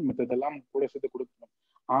தேர்ந்து மற்றதெல்லாம் கூட சேர்த்து கொடுக்கணும்.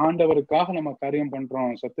 ஆண்டவருக்காக நம்ம காரியம் பண்றோம்.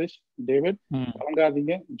 சதீஷ், டேவிட்,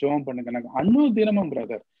 கலங்காதீங்க, ஜெபம் பண்ணுங்க. நாங்க தினமும்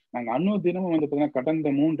பிரதர், நாங்க தினமும் வந்து பாத்தீங்கன்னா கடந்த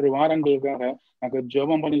 3 வாரங்களுக்காக நாங்க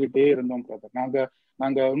ஜெபம் பண்ணிக்கிட்டே இருந்தோம் பிரதர்.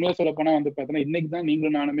 நாங்க உண்மையா சொல்ல போனா வந்து பாத்தீங்கன்னா இன்னைக்குதான்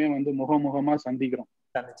நீங்களும் நானுமே வந்து முகமுகமா சந்திக்கிறோம்.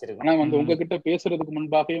 ஆனா வந்து உங்ககிட்ட பேசுறதுக்கு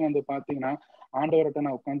முன்பாகவே வந்து பாத்தீங்கன்னா ஆண்டவர்கிட்ட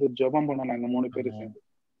நான் உட்காந்து ஜெபம் பண்ணோம். நாங்க 3 பேரும் சேர்ந்து,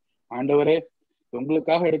 ஆண்டவரே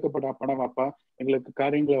உங்களுக்காக எடுக்கப்பட்ட படம் அப்பா, எங்களுக்கு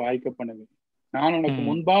காரியங்களை வாய்க்க பண்ணுங்க. நான் உனக்கு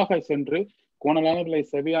முன்பாக சென்று கோணலானவர்களை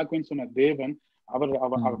செவியாக்குன்னு சொன்ன தேவன்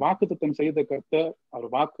அவர் வாக்குத்தத்தம் செய்த கர்த்தர், அவர்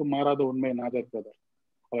வாக்கு மாறாத உண்மை நாதர் பிரதர்.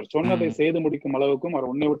 அவர் சொன்னதை செய்து முடிக்கும் அளவுக்கும் அவர்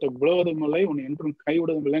உன்னை விட்டு விழுவதும் இல்லை, உன்னை என்றும்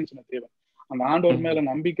கைவிடுவதும் இல்லைன்னு சொன்ன தேவன். அந்த ஆண்டவர் மேல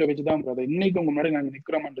நம்பிக்கை வச்சுதான் பிரதர் இன்னைக்கு உங்க முன்னாடி நாங்க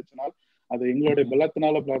நிக்கிறோம் என்று சொன்னால் அது எங்களுடைய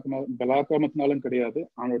பலாக்கிரமத்தினாலும் கிடையாது,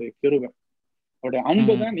 அவனுடைய கிருபை, அவருடைய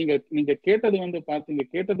அன்புதான். நீங்க கேட்டது வந்து பாத்தீங்க,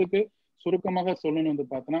 கேட்டதுக்கு சுருக்கமாக சொல்லணும் வந்து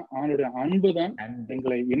பார்த்தோன்னா அவனுடைய அன்புதான்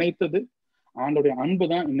எங்களை இணைத்தது. ஆண்டோடைய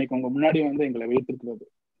அன்புதான் இன்னைக்கு உங்க முன்னாடி வந்து எங்களை வைத்திருக்கிறது.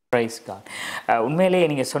 Price God. உண்மையிலேயே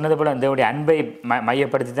நீங்கள் சொன்னது போல் அதோடைய அன்பை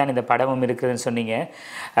மையப்படுத்தி தான் இந்த படமும் இருக்குதுன்னு சொன்னீங்க.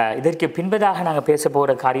 இதற்கு பின்பதாக நாங்கள் பேச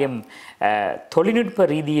போகிற காரியம் தொழில்நுட்ப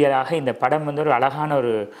ரீதியாக இந்த படம் வந்து ஒரு அழகான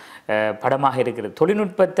ஒரு படமாக இருக்கிறது.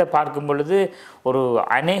 தொழில்நுட்பத்தை பார்க்கும் பொழுது ஒரு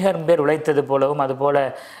அநேகர் பேர் உழைத்தது போலவும் அதுபோல்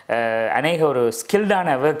அநேக ஒரு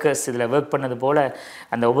ஸ்கில்டான ஒர்க்கர்ஸ் இதில் ஒர்க் பண்ணது போல்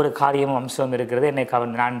அந்த ஒவ்வொரு காரியமும் அம்சம் இருக்கிறது. என்னை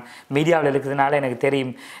நான் மீடியாவில் இருக்கிறதுனால எனக்கு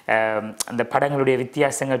தெரியும் அந்த படங்களுடைய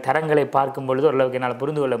வித்தியாசங்கள் தரங்களை பார்க்கும் பொழுது ஓரளவுக்கு என்னால்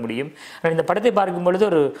புரிந்து கொள்ள முடியும். இந்த படத்தை பார்க்கும் பொழுது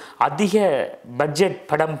ஒரு அதிக பட்ஜெட்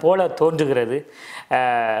படம் போல தோன்றுகிறது.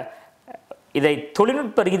 இதை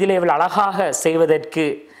தொழில்நுட்ப ரீதியில் இவ்வளவு அழகாக செய்வதற்கு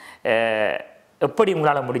எப்படி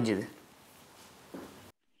உங்களால் முடிஞ்சது?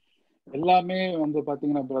 எல்லாமே வந்து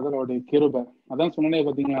பாத்தீங்கன்னா பிரதரோடைய கிருபை. அதான் சொன்னே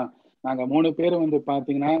பாத்தீங்கன்னா நாங்க 3 பேரும் வந்து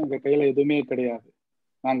பாத்தீங்கன்னா எங்க கையில எதுவுமே கிடையாது.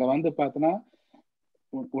 நாங்க வந்து பாத்தீங்கன்னா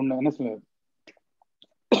ஒண்ணு என்ன சொல்ல,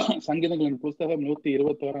 சங்கீதங்களின் புஸ்தகம்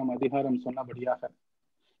 121 அதிகாரம் சொன்னபடியாக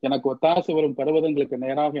எனக்கு ஒத்தாசை வரும் பர்வதங்களுக்கு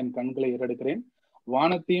நேராக என் கண்களை ஏறெடுக்கிறேன்,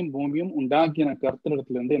 வானத்தையும் பூமியும் உண்டாக்கின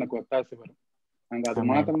கர்த்தரிடத்திலிருந்து எனக்கு ஒத்தாசை வரும். நாங்க அது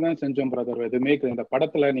மாத்திரம்தான் செஞ்சோம் பிரதர், எதுவுமே. இந்த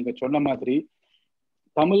படத்துல நீங்க சொன்ன மாதிரி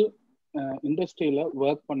தமிழ் இண்டஸ்ட்ரியில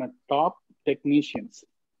ஒர்க் பண்ண டாப் டெக்னீஷியன்ஸ்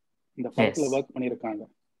இந்த படத்துல ஒர்க் பண்ணியிருக்காங்க.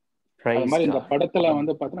 அது மாதிரி இந்த படத்துல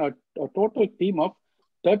வந்து பாத்தீங்கன்னா total team of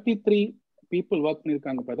 33 people work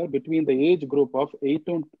பண்ணியிருக்காங்க brother, between the age group of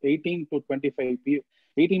 18 to 25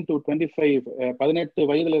 18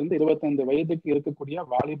 வயதுல இருந்து 25 வயதுக்கு இருக்கக்கூடிய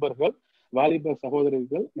வாலிப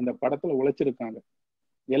சகோதரிகள் இந்த படத்துல உழைச்சிருக்காங்க.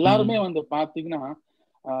 எல்லாருமே வந்து பாத்தீங்கன்னா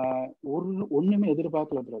ஒண்ணுமே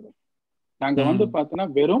எதிர்பார்க்கல பிரதர். நாங்க வந்து பாத்தீங்கன்னா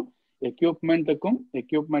வெறும் எக்யூப்மெண்ட்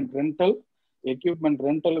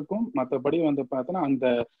ரெண்டலுக்கும் மற்றபடி வந்து பார்த்தோன்னா அந்த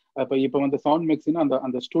இப்போ வந்து சவுண்ட் மிக்ஸிங்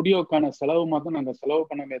அந்த ஸ்டுடியோக்கான செலவு மட்டும் நாங்கள் செலவு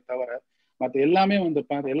பண்ணவே தவிர மற்ற எல்லாமே வந்து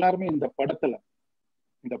எல்லாருமே இந்த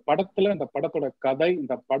படத்தோட கதை,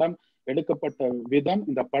 இந்த படம் எடுக்கப்பட்ட விதம்,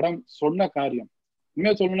 இந்த படம் சொன்ன காரியம்,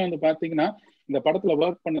 உண்மையா சொல்லணும்னு வந்து பாத்தீங்கன்னா இந்த படத்துல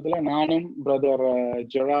ஒர்க் பண்ணதுல நானும், brother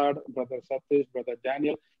Gerard, brother Satish, brother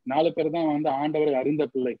Daniel 4 பேர் தான் வந்து ஆண்டவரை அறிந்த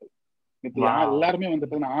பிள்ளைகள். எல்லாருமே வந்து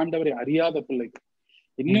ஆண்டவரை அறியாத பிள்ளைகள்.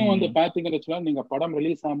 இன்னும் வந்து பாத்தீங்கன்னு நீங்க படம்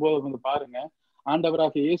ரிலீஸ் ஆகும்போது வந்து பாருங்க,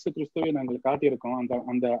 ஆண்டவராக இயேசு கிறிஸ்துவை நாங்கள் காட்டியிருக்கோம்.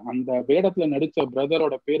 அந்த வேடத்துல நடிச்ச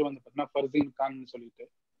பிரதரோட பேர் வந்து பாத்தீங்கன்னா ஃபர்சீன் கான் சொல்லிட்டு,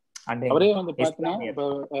 அவரே வந்து பாத்தீங்கன்னா இப்ப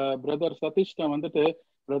பிரதர் சதீஷ்ட வந்துட்டு,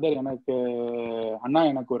 பிரதர்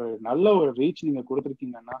எனக்கு ஒரு நல்ல ஒரு ரீச் நீங்க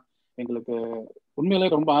கொடுத்துருக்கீங்கன்னா எங்களுக்கு உண்மையிலே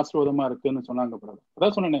ரொம்ப ஆசீர்வாதமா இருக்குன்னு சொன்னாங்க பிரதர்.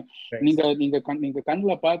 அதான் சொன்னேன், நீங்க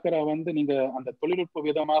கண்ணுல பாக்குற வந்து நீங்க அந்த தொழில்நுட்ப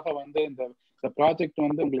விதமாக வந்து இந்த ப்ராஜெக்ட்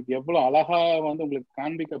வந்து உங்களுக்கு எவ்வளவு அழகா வந்து உங்களுக்கு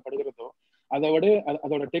காண்பிக்கப்படுகிறதோ,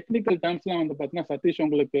 அதோட டெக்னிக்கல் டேர்ம்ஸ் எல்லாம் வந்து பாத்தீங்கன்னா சதீஷ்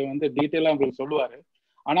உங்களுக்கு வந்து டீட்டெயிலா உங்களுக்கு சொல்லுவாரு.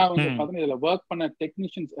 ஆனா வந்து பாத்தீங்கன்னா இதுல ஒர்க் பண்ண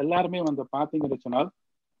டெக்னீஷியன்ஸ் எல்லாருமே வந்து பாத்தீங்கன்னு சொன்னால்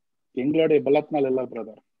எங்களுடைய பலத்தினால் இல்ல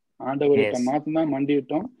பிரதர், ஆண்டவர்கிட்ட மாத்திதான்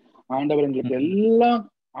மண்டிட்டோம். ஆண்டவர் எங்களுக்கு எல்லா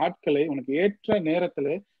ஆட்களை உனக்கு ஏற்ற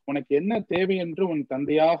நேரத்துல உனக்கு என்ன தேவை என்று உன்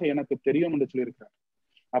தந்தையாக எனக்கு தெரியும் என்று சொல்லியிருக்கிறார்.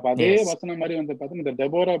 அப்ப அதே வசனம் மாதிரி வந்து பாத்தீங்கன்னா இந்த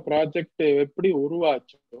டெபோரா ப்ராஜெக்ட் எப்படி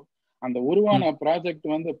உருவாச்சோ, அந்த உருவான ப்ராஜெக்ட்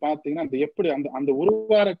வந்து பாத்தீங்கன்னா அந்த எப்படி அந்த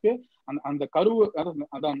உருவாருக்கு அந்த கருவு,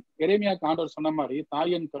 அதான் எரேமியாக்கு ஆண்டவர் சொன்ன மாதிரி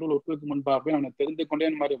தாயின் கருவில் ஒப்புக்கு முன்பாகவே அவனை தெரிந்து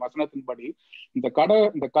கொண்டேன் மாதிரி வசனத்தின்படி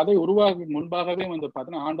இந்த கதை உருவாக்கு முன்பாகவே வந்து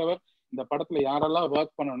பாத்தீங்கன்னா ஆண்டவர் இந்த படத்துல யாரெல்லாம்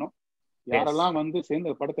ஒர்க் பண்ணணும், யாரெல்லாம் வந்து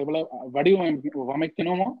சேர்ந்து படத்தை எவ்வளவு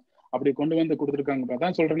வடிவமைக்கணுமோ அப்படி கொண்டு வந்து கொடுத்துருக்காங்க.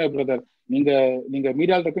 அதான் சொல்றேன் பிரதர், நீங்க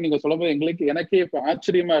மீடியால இருக்கு நீங்க சொல்லும்போது எனக்கே இப்ப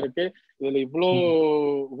ஆச்சரியமா இருக்கு. இதுல இவ்வளோ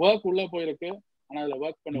ஒர்க் உள்ள போயிருக்கு. ஆனா இதுல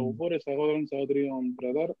ஒர்க் பண்ண ஒவ்வொரு சகோதரன் சகோதரியும்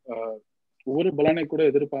பிரதர் ஒவ்வொரு பலனை கூட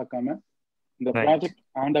எதிர்பார்க்காம இந்த ப்ராஜெக்ட்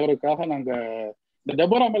ஆண்டவருக்காக நாங்க இந்த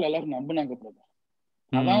டெபோரா மேல எல்லாரும் நம்பினாங்க பிரதர்.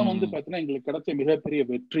 அதான் வந்து பாத்தீங்கன்னா எங்களுக்கு கிடைச்ச மிகப்பெரிய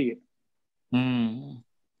வெற்றியே.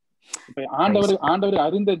 இப்ப ஆண்டவரை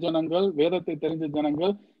அறிந்த ஜனங்கள், வேதத்தை தெரிஞ்ச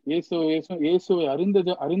ஜனங்கள், இயேசுவை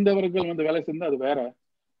அறிந்தவர்கள் வந்து வேலை செஞ்சா அது வேற.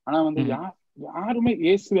 ஆனா வந்து யாருமே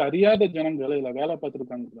இயேசுவை அறியாத ஜனங்கள் இதுல வேலை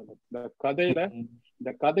பார்த்திருக்காங்க.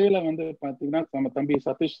 இந்த கதையில வந்து பாத்தீங்கன்னா நம்ம தம்பி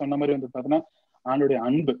சதீஷ் சொன்ன மாதிரி வந்து பாத்தீங்கன்னா ஆண்டுடைய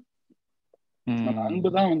அன்பு, அந்த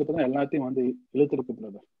அன்புதான் வந்து பாத்தீங்கன்னா எல்லாத்தையும் வந்து இழுத்திருக்கு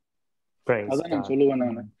பிரதர். அதான் நான் சொல்லுவேன்.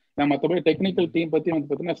 நான் மற்றபடி டெக்னிக்கல் டீம் பத்தி வந்து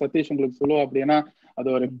பாத்தீங்கன்னா சதீஷ் உங்களுக்கு சொல்லுவா. அப்படின்னா அது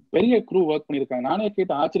ஒரு பெரிய க்ரூ ஒர்க் பண்ணிருக்காங்க. நானே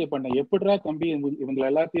கேட்டு ஆச்சரியப்பட்டேன், எப்படிடா தம்பி இவங்க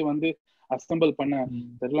எல்லாத்தையும் வந்து அசம்பிள் பண்ண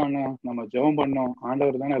தெரியலன்னா. நம்ம ஜெபம் பண்ணோம்,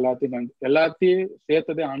 ஆண்டவர் தானே எல்லாத்தையும்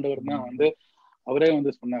சேர்த்ததே ஆண்டவர் தான் வந்து அவரே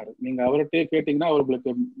வந்து சொன்னாரு. நீங்க அவர்கிட்டயே கேட்டீங்கன்னா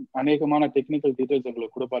அவர்களுக்கு அநேகமான டெக்னிக்கல் டீடைல்ஸ்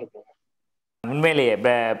உங்களுக்கு கொடுப்பாரு. உண்மையிலேயே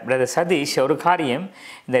பிரதர் சதீஷ், ஒரு காரியம்,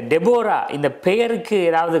 இந்த டெபோரா இந்த பெயருக்கு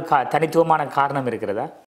ஏதாவது தனித்துவமான காரணம் இருக்கிறதா?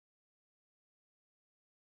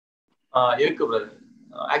 இருக்கு பிரதர்.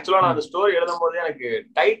 ஆக்சுவலா நான் அந்த ஸ்டோரி எழுதும் போதே எனக்கு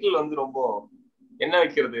டைட்டில் வந்து ரொம்ப என்ன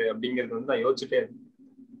வைக்கிறது அப்படிங்கிறது வந்து நான் யோசிச்சுட்டே இருந்தேன்.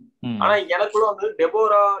 ஆனா எனக்குள்ள வந்து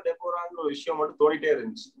டெபோராங்கிற ஒரு விஷயம் மட்டும் தோணிட்டே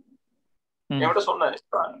இருந்துச்சு. என்கிட்ட சொன்னேன்,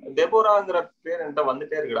 டெபோராங்கிற பேர் என்கிட்ட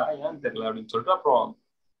வந்துட்டே இருக்குடா, ஏன்னு தெரியல அப்படின்னு சொல்லிட்டு. அப்புறம்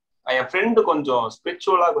என் ஃப்ரெண்டு கொஞ்சம்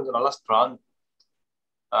ஸ்பிரிச்சுவலா கொஞ்சம் நல்லா ஸ்ட்ராங்,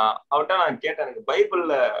 அவர்கிட்ட நான் கேட்டேன், எனக்கு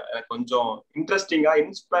பைபிள்ல எனக்கு கொஞ்சம் இன்ட்ரெஸ்டிங்கா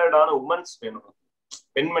இன்ஸ்பயர்டான உமன்ஸ் வேணும்,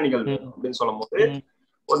 பெண்மணிகள் வேணும் அப்படின்னு சொல்லும் போது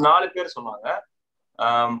ஒரு 4 பேர் சொன்னாங்க.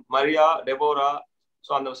 மரியா, டெபோரா,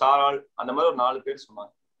 சோ அந்த சாராள், அந்த மாதிரி ஒரு 4 பேர்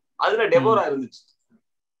சொன்னாங்க. அதுல டெபோரா இருந்துச்சு.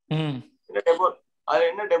 அதுல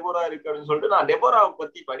என்ன டெபோரா இருக்கு அப்படின்னு சொல்லிட்டு நான் டெபோராவை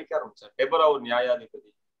பத்தி படிக்க ஆரம்பிச்சேன். டெபோரா ஒரு நியாயாதிபதி,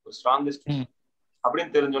 ஒரு ஸ்ட்ராங்கஸ்ட்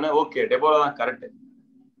அப்படின்னு தெரிஞ்சோன்னே ஓகே டெபோரா தான் கரெக்ட்.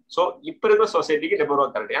 சோ இப்ப இருக்கிற சொசைட்டிக்கு டெபோரா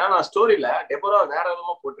கரெக்ட். ஏன்னா நான் ஸ்டோரியில டெபோரா வேற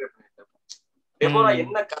விதமா போர்ட்ரே பண்ணிட்டேன். டெபோரா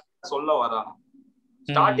என்ன கரெக்டா சொல்ல வரா,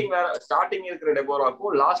 ஸ்டார்டிங் இருக்கிற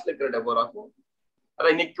டெபோராக்கும் லாஸ்ட்ல இருக்கிற டெபோராக்கும்,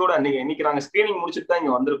 அதான் இன்னைக்கு நாங்க ஸ்கிரீனிங் முடிச்சுட்டு தான்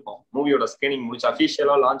இங்க வந்திருக்கோம். மூவியோட ஸ்கிரீனிங் முடிச்சு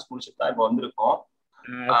அபிஷியலா லான்ச் முடிச்சுட்டு தான் இப்ப வந்திருக்கோம்.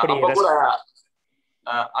 அப்ப கூட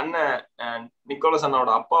அண்ணன் நிக்கோலஸ்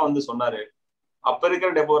அண்ணாவோட அப்பா வந்து சொன்னாரு, அப்ப இருக்கிற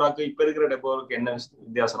டெபோராக்கு இப்ப இருக்கிற டெபோராக்கு என்ன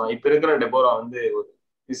வித்தியாசம், இப்ப இருக்கிற டெபோரா வந்து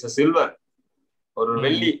இஸ் சில்வர், ஒரு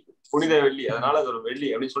வெள்ளி, புனித வெள்ளி, அதனால அது ஒரு வெள்ளி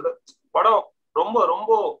அப்படின்னு சொல்லிட்டு படம் ரொம்ப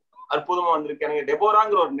ரொம்ப அற்புதமா வந்திருக்கு. எனக்கு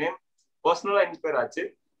டெபோராங்கிற ஒரு நேம் பர்சனலா இன்ஸ்பயர் ஆச்சு.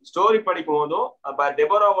 ஸ்டோரி படிக்கும் போதும்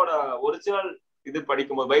டெபோராவோட ஒரிஜினல் இது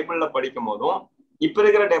படிக்கும் போது, பைபிள்ல படிக்கும் போதும் இப்ப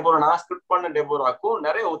இருக்கிற டெபோரா, நான் ஸ்கிரிப்ட் பண்ண டெபோராக்கும்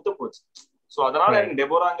நிறைய ஒத்து போச்சு. சோ அதனால எனக்கு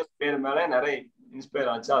டெபோராங்கிற பேர் மேல நிறைய இன்ஸ்பயர்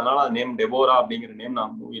ஆச்சு. அதனால நேம் டெபோரா அப்படிங்கிற நேம்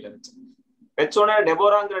நான் மூவில வச்சோன்னே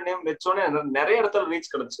டெபோராங்கிற நேம் வச்சோன்னே நிறைய இடத்துல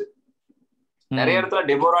ரீச் கிடைச்சு. நிறைய இடத்துல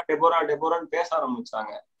டெபோரான்னு பேச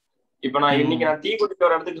ஆரம்பிச்சாங்க. இப்ப நான் இன்னைக்கு நான் டீ குடிக்க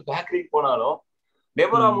ஒரு இடத்துக்கு பேக்கரிக்கு போனாலும்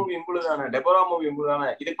டெபோரா மூவி இம்புளுதானே, டெபோரா மூவி இம்புளுதானே,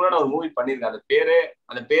 இதுக்கு முன்னாடி ஒரு மூவி பண்ணிருக்கேன்,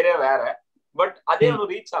 அந்த பேரே வேற, பட் அதே ஒரு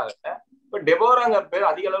ரீச் ஆகல. பட் டெபோராங்கிற பேர்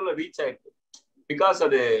அதிக அளவுல ரீச் ஆயிருக்கு. பிகாஸ்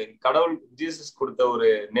அது கடவுள் ஜீசஸ் கொடுத்த ஒரு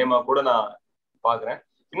நேமா கூட நான் பாக்குறேன்.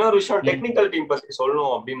 இன்னொரு விஷயம், டெக்னிக்கல் டீம் பத்தி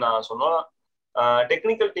சொல்லணும் அப்படின்னு நான் சொன்னோம்.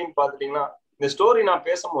 டெக்னிக்கல் டீம் பாத்துட்டீங்கன்னா இந்த ஸ்டோரி நான்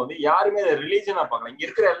பேசும்போது யாருமே அதை ரிலீஜனா பாக்கல. இங்க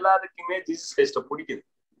இருக்கிற எல்லாத்துக்குமே ஜீசஸ் கிரைஸ்ட பிடிக்குது,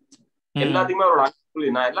 எல்லாத்துக்குமே அவரோட அன்பு.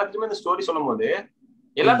 நான் எல்லாத்துக்குமே இந்த ஸ்டோரி சொல்லும் போது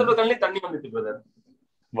எல்லாத்தோட கண்ணிலையும் தண்ணி வந்துட்டு பிரதர்.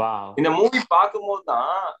 இந்த மூவி பார்க்கும்போது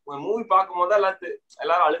தான்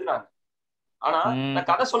எல்லாரும் அழுகுறாங்க. ஆனா நான்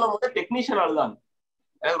கதை சொல்லும் போது டெக்னீஷியன் அழுதாங்க.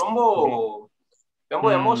 எனக்கு ரொம்ப ரொம்ப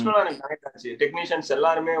எமோஷனலா எனக்கு கனெக்ட் ஆச்சு. டெக்னீஷியன்ஸ்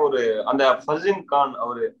எல்லாருமே ஒரு அந்த ஃபர்ஸின் கான்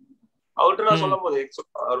அவர்கிட்ட நான் சொல்லும் போது,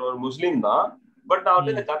 அவர் ஒரு முஸ்லீம் தான், பட் நான்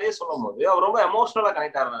வந்து இந்த கதையை சொல்லும் போது அவர் ரொம்ப எமோஷனலா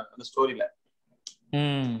கனெக்ட் ஆகிறாரு அந்த ஸ்டோரியில.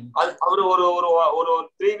 அவரு ஒரு ஒரு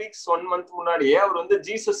 3 வீக்ஸ் 1 மந்த் முன்னாடியே அவர் வந்து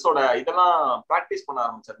ஜீசஸோட இதெல்லாம் பிராக்டிஸ் பண்ண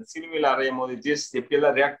ஆரம்பிச்சாரு. சிலுவையில அறையும் போது ஜீசஸ் எப்படி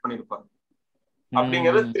எல்லாம் ரியாக்ட் பண்ணிருப்பாரு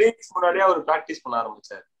அப்படிங்கறது 3 வீக்ஸ் முன்னாடியே அவர் பிராக்டிஸ் பண்ண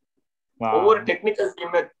ஆரம்பிச்சாரு. ஒவ்வொரு டெக்னிக்கல்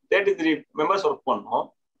டீம்ல 33 மெம்பர்ஸ் ஒர்க் பண்ணோம்.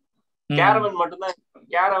 கேரவன் மட்டும்தான்,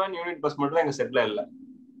 கேரவன் யூனிட் பஸ் மட்டும் தான் எங்க செட்ல இல்ல.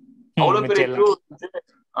 அவ்வளவு பெரிய க்ரூ.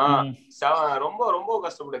 ரொம்ப ரொம்ப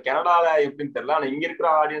கஷ்டப்பட்டு கனடால எப்படின்னு தெரியல. ஆனா இங்க இருக்கிற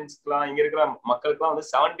ஆடியன்ஸ்க்குலாம், இங்க இருக்கிற மக்களுக்கு எல்லாம் வந்து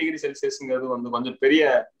 7 டிகிரி செல்சியஸ்ங்கிறது வந்து கொஞ்சம் பெரிய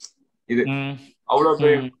இது. அவ்வளவு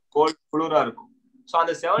பெரிய குளிரா இருக்கும். சோ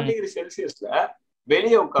அந்த 7 டிகிரி செல்சியஸ்ல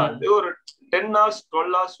வெளியே உட்கார்ந்து ஒரு 10 hours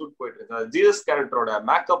 12 hours ஷூட் போயிட்டு இருக்கு. ஜீசஸ் கேரக்டரோட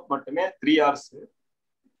மேக்கப் மட்டுமே 3 hours.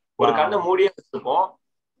 ஒரு கண்ணை மூடியே வச்சிருப்போம்.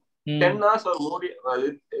 10 hours ஒரு மூடி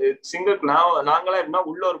சிங்கிள். நாங்களே எப்படின்னா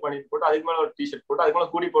உள்ள ஒரு பண்ணி போட்டு அதுக்கு மேல ஒரு டிஷர்ட் போட்டு அதுக்கு மேல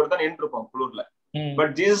கூடி போட்டு தான் நின்று இருப்போம் குளிர்ல.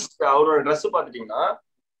 பட் ஜீசஸ் அவரோட ட்ரெஸ் பாத்துட்டீங்கன்னா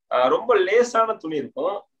ரொம்ப லேசான துணி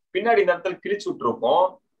இருக்கும், பின்னாடி இந்த இடத்துல கிழிச்சு விட்டுருப்போம்,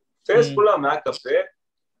 ஃபேஸ் ஃபுல்லா மேக்கப்,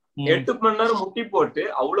 8 மணி நேரம் முட்டி போட்டு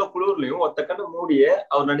அவ்வளவு குளிர்லயும் ஒத்த கண்ணை மூடிய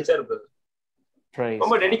அவர் நடிச்சா இருப்பாரு.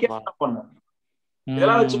 ரொம்ப டெடிகேட்டா பண்ணார்.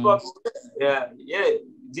 இதெல்லாம் வச்சு பார்க்கும்போது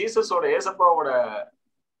ஜீசஸோட ஏசப்பாவோட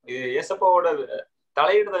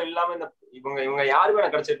தலையிடுதல் இல்லாம இவங்க யாருமே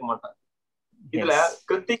எனக்கு கிடைச்சிருக்க மாட்டாங்க. இதுல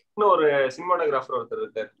கிருத்திக்னு ஒரு சினிமாட்டோகிராஃபர் ஒருத்தர்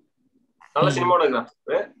இருக்காரு, நல்ல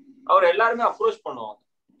சினிமாட்டோகிராஃபர். அவர் எல்லாருமே அப்ரோச் பண்ணுவாங்க.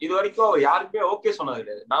 இது வரைக்கும் அவர் யாருக்குமே ஓகே சொன்னது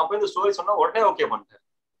கிடையாது. நான் போய் இந்த ஸ்டோரி சொன்னா உடனே ஓகே பண்ணிட்டேன்.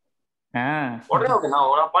 உடனே ஓகே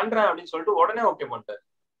நான் பண்றேன் அப்படின்னு சொல்லிட்டு உடனே ஓகே பண்ணிட்டேன்.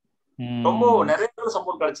 ரொம்ப நிறைய பேர்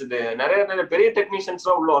சப்போர்ட் கிடைச்சது. நிறைய பெரிய டெக்னீஷியன்ஸ்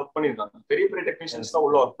எல்லாம் உள்ள ஒர்க் பண்ணிருக்காங்க. பெரிய டெக்னீஷியன்ஸ் எல்லாம்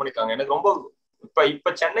உள்ள ஒர்க் பண்ணிருக்காங்க. எனக்கு ரொம்ப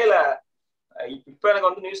இப்ப சென்னையில இப்ப எனக்கு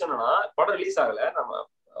வந்து நியூஸ் என்னன்னா, படம் ரிலீஸ் ஆகல. நம்ம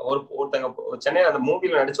ஒருத்தங்க சென்னையில அந்த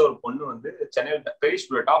மூவில நடிச்ச ஒரு பொண்ணு வந்து சென்னையில பெரிய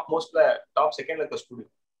ஸ்டூடியோ, டாப் செகண்ட்ல இருக்க ஸ்டூடியோ,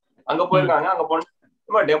 அங்க போயிருக்காங்க. அங்க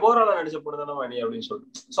பொண்ணு டெபோரால நடிச்ச பொண்ணு தானே மணி அப்படின்னு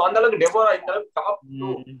சொல்லிட்டு. சோ அந்த அளவுக்கு டெபோரா இந்த அளவுக்கு டாப் 2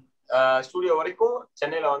 ஸ்டூடியோ வரைக்கும்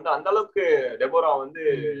சென்னையில வந்து அந்த அளவுக்கு டெபோரா வந்து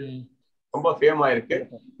ரொம்ப ஃபேம் ஆயிருக்கு.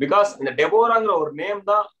 பிகாஸ் இந்த டெபோராங்கிற ஒரு நேம்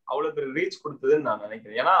தான் அவ்வளவு பெரிய ரீச் கொடுத்ததுன்னு நான்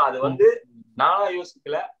நினைக்கிறேன். ஏன்னா அது வந்து நானா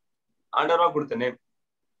யோசிக்கல, ஆண்டவரா கொடுத்த நேம்.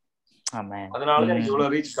 அதனாலதான் எனக்கு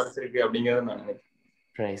இவ்வளவு ரீச் கிடைச்சிருக்கு அப்படிங்கறத நான் நினைக்கிறேன்.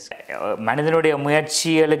 மனிதனுடைய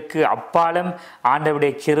முயற்சிகளுக்கு அப்பாலும்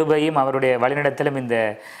ஆண்டவருடைய கிருபையும் அவருடைய வழிநடத்தலும் இந்த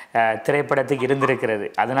திரைப்படத்துக்கு இருந்திருக்கிறது.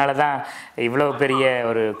 அதனால தான் இவ்வளவு பெரிய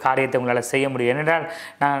ஒரு காரியத்தை உங்களால் செய்ய முடியும். ஏனென்றால்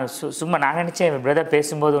நான் நினச்சேன் பிரதர்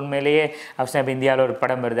பேசும்போது உண்மையிலேயே அவசியம் இந்தியாவில் ஒரு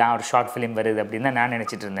படம் வருது, ஒரு ஷார்ட் ஃபிலிம் வருது அப்படின்னு தான் நான்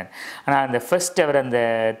நினச்சிட்டு இருந்தேன். ஆனால் அந்த ஃபர்ஸ்ட் அவர் அந்த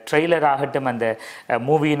ட்ரெய்லர் ஆகட்டும், அந்த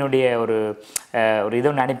மூவியினுடைய ஒரு இதை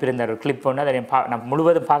ஒன்று அனுப்பியிருந்தார், ஒரு கிளிப் ஒன்று. அதை நான்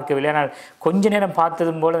முழுவதும் பார்க்கவில்லை. ஆனால் கொஞ்ச நேரம்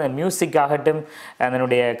பார்த்ததும் போல் அந்த மியூசிக் ஆகட்டும்,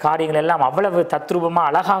 அதனுடைய காரியங்கள் எல்லாம் அவ்வளவு தத்ரூபமாக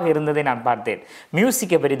அழகாக இருந்ததை நான் பார்த்தேன்.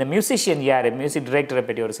 மியூசிக்கை பற்றி, இந்த மியூசிஷியன் யாரு, மியூசிக் டைரக்டரை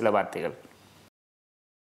பற்றி ஒரு சில வார்த்தைகள்.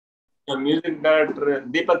 மியூசிக் டைரக்டர்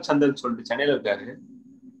தீபக் சந்தர் சொல்லிட்டு சென்னையில இருக்காரு.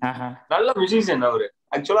 நல்ல மியூசிஷியன் அவரு.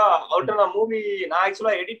 ஆக்சுவலா அவர்கிட்ட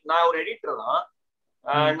நான் ஒரு எடிட்டர் தான்.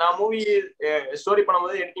 நான் மூவி ஸ்டோரி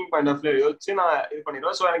பண்ணும்போது எடிட்டிங் பாயிண்ட் ஆஃப் வியூ யோசிச்சு நான் இது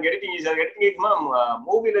பண்ணிடுவேன். ஸோ எனக்கு எடிட்டிங்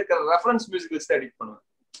மூவில இருக்கிற ரெஃபரன்ஸ் மியூசிக் வச்சு எடிட் பண்ணுவேன்.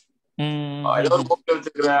 ஏதோ ஒரு போக்ல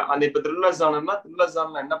வச்சிருக்கிற அந்த இப்ப த்ரில்லர் ஜானர்னா த்ரில்லர்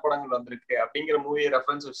ஜானர்ல என்ன படங்கள் வந்திருக்கு அப்படிங்கிற மூவியை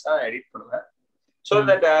ரெஃபரன்ஸ் வச்சு தான் எடிட் பண்ணுவேன். ஸோ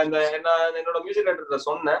தட் நான் என்னோட மியூசிக் டைரக்டர்ல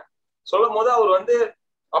சொன்னேன். சொல்லும் போது அவர் வந்து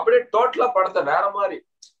அப்படியே டோட்டலா படத்தை வேற மாதிரி,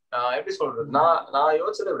 எப்படி சொல்றது, நான்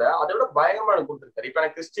யோசிச்சதை விட அதை விட பயங்கரமா எனக்கு கொடுத்துருக்காரு. இப்ப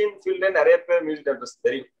எனக்கு கிறிஸ்டியன் ஃபீல்ட்ல நிறைய பேர் மியூசிக் டைரக்டர்ஸ்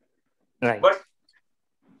தெரியும். பட்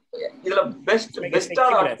இதுல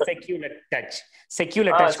பெஸ்டான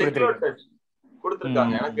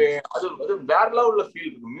கொடுத்திருக்காங்க. எனக்கு அது வேற லெவல்ல ஃபீல்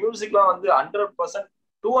இருக்கு. மியூசிக்லாம் வந்து 100%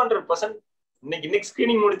 200% இன்னைக்கு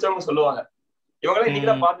ஸ்கிரீனிங் முடிச்சவங்க சொல்லுவாங்க, இவங்களாம் இன்னைக்கு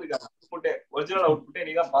தான் பாத்துருக்காங்க, ஒரிஜினல் அவுட்புட்டே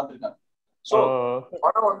இன்னைக்கு தான் பாத்துருக்காங்க. சோ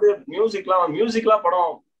படம் வந்து மியூசிக்லாம்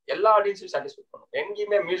படம் எல்லா ஆடியன்ஸையும் சாட்டிஸ்ஃபை பண்ணும்.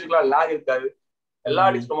 எங்கேயுமே மியூசிக்லாம் லேக் இருக்காது. எல்லா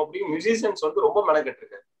ஆடியன்ஸ் ரொம்ப பிடிக்கும். மியூசிஷியன்ஸ் வந்து ரொம்ப மெனக்கெட்டு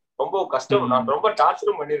இருக்காரு. ரொம்ப கஷ்டம், நான் ரொம்ப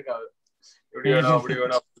டார்ச்சரும் பண்ணிருக்காரு. இப்படி வேணும் அப்படி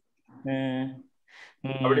வேணும்.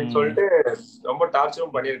 அப்படின்னு சொல்லிட்டு ரொம்ப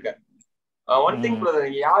டார்ச்சரும் பண்ணியிருக்கேன். ஒன் திங் பிரதர்,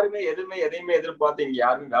 இங்க யாருமே எதையுமே எதிர்பார்த்து இங்க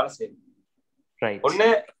யாருமே வேலை செய்யணும். ஒண்ணு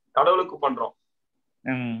கடவுளுக்கு பண்றோம்,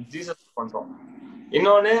 ஜீசஸ் பண்றோம்.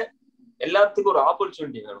 இன்னொன்னு எல்லாத்துக்கும் ஒரு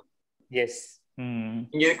ஆப்பர்ச்சுனிட்டி வேணும்.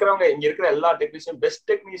 இங்க இருக்கிற எல்லா டெக்னீஷியன், பெஸ்ட்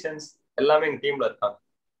டெக்னீஷியன்ஸ் எல்லாமே எங்க டீம்ல இருக்காங்க.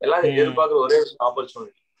 எல்லாரும் எதிர்பார்க்கிற ஒரே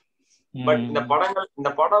ஆப்பர்ச்சுனிட்டி. பட் இந்த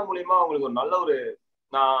படம் மூலியமா அவங்களுக்கு ஒரு நல்ல ஒரு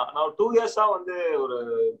நான் 2 இயர்ஸா வந்து ஒரு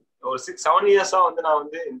 6-7 இயர்ஸா வந்து நான்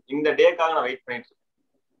வந்து இந்த டேக்காக நான் வெயிட் பண்ணிட்டு இருக்கேன்.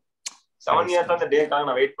 7 இயர்ஸா இந்த டேக்காக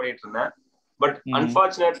நான் வெயிட் பண்ணிட்டு இருந்தேன். பட்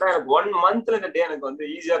அன்பார்ச்சுனேட்டா எனக்கு 1 மந்த்ல இந்த டே எனக்கு வந்து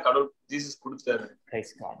ஈஸியா கடவுள் ஜீசஸ் கொடுத்தாரு.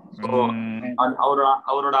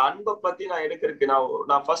 அவரோட அன்பை பத்தி நான் எடுக்கிறதுக்கு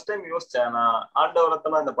நான் ஃபர்ஸ்ட் டைம் யோசிச்சேன், நான்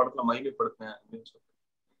ஆண்டவரத்தை நான் இந்த படத்துல மகிமைப்படுத்தினேன் அப்படின்னு சொல்லிட்டு.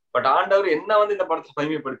 பட் ஆண்டவர் என்ன வந்து இந்த படத்தை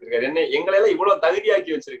மகிமைப்படுத்திருக்காரு, என்ன எங்களையெல்லாம் இவ்வளவு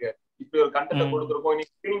தகுதியாக்கி வச்சிருக்காரு. இப்படி ஒரு கண்டென்ட் கொடுத்துருக்கோம்.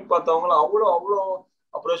 இன்னைக்கு ஸ்கிரீனிங் பார்த்தவங்களும் அவ்வளோ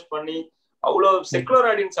அப்ரோச் பண்ணி அவ்வளவு செக்குலர்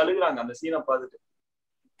ஆடியன்ஸ் அழுகுறாங்க அந்த சீனை பார்த்துட்டு.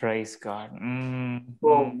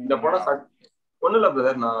 இந்த படம் ஒண்ணு இல்ல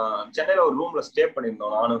பிரதர், நான் சென்னையில ஒரு ரூம்ல ஸ்டே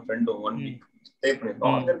பண்ணிருந்தோம், நானும் ஃப்ரெண்டும் 1 வீக் ஸ்டே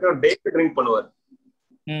பண்ணிருந்தோம். அங்க இருக்கிற டெய்லி ட்ரிங்க் பண்ணுவாரு.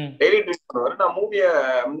 நான் மூவிய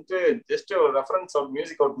வந்துட்டு ஜஸ்ட் ஒரு ரெஃபரன்ஸ் அவுட்,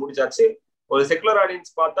 மியூசிக் அவுட் முடிச்சாச்சு. ஒரு செக்குலர்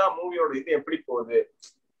ஆடியன்ஸ் பார்த்தா மூவியோட இது எப்படி போகுது,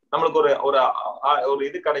 நம்மளுக்கு ஒரு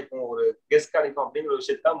இது கிடைக்கும், ஒரு கெஸ்ட் கிடைக்கும் அப்படிங்கிற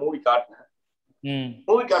விஷயத்தான் மூவி காட்டினேன்.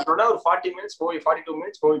 மூவி காட்டினோட ஒரு 40 மினிட்ஸ் மூவி, 42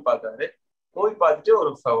 மினிட்ஸ் மூவி பார்த்தாரு. மூவி பார்த்துட்டு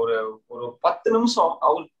ஒரு 10 நிமிஷம்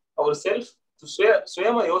அவர்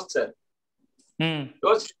சுயமா யோசிச்சாரு.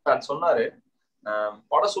 யோசிச்சு சொன்னாரு,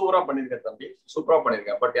 படம் சூப்பரா பண்ணிருக்கேன் தம்பி, சூப்பரா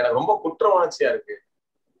பண்ணிருக்கேன். பட் எனக்கு ரொம்ப குற்ற உணர்ச்சியா இருக்கு,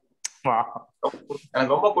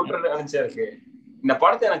 எனக்கு ரொம்ப குற்ற உணர்ச்சியா இருக்கு. இந்த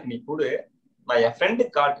படத்தை எனக்கு நீ கொடு, நான் என்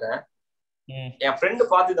ஃப்ரெண்டுக்கு காட்டுறேன், என் ஃப்ரெண்டு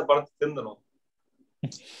பார்த்து இந்த படத்தை திருந்தணும்.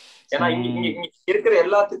 ஏன்னா இங்க இருக்கிற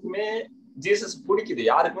எல்லாத்துக்குமே ஜீசஸ் பிடிக்குது,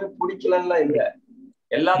 யாருக்குமே பிடிக்கலன்னா இல்ல,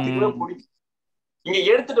 எல்லாத்துக்குமே பிடிக்கும். இங்க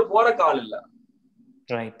எடுத்துட்டு போற கால் இல்ல,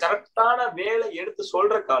 கரெக்டான வேலை எடுத்து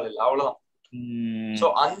சொல்ற கால் இல்ல, அவ்வளவுதான். சோ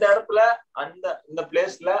அந்த இடத்துல இந்த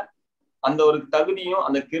பிளேஸ்ல அந்த ஒரு தகுதியும்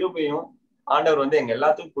அந்த கிருபையும் ஆண்டவர் வந்து எங்க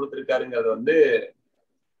எல்லாத்துக்கும் கொடுத்திருக்காருங்கிறது வந்து,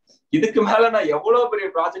 இதுக்கு மேல நான் எவ்வளவு பெரிய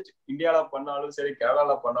ப்ராஜெக்ட் இந்தியால பண்ணாலும் சரி,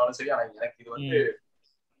 கேரளால பண்ணாலும் சரி, ஆனா எனக்கு இது வந்து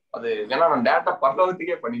அது ஏன்னா நான் டேரக்டா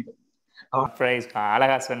பரலோகத்துக்கே பண்ணிட்டேன்.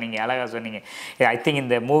 அழகா சொன்னீங்க. ஐ திங்க்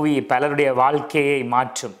இந்த மூவி பலருடைய வாழ்க்கையை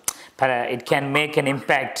மாற்றும், it can make an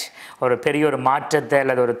impact, ஒரு பெரிய ஒரு மாற்றத்தை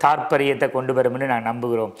அல்லது ஒரு தாற்பரியத்தை கொண்டு வரும்னு நான்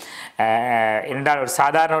நம்புகிறோம். என்றால் ஒரு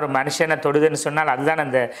சாதாரண ஒரு மனுஷனை தொடுதுன்னு சொன்னால் அதுதான்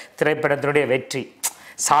அந்த திரைப்படத்தினுடைய வெற்றி.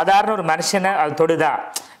 சாதாரண ஒரு மனுஷனை அது தொடுதா,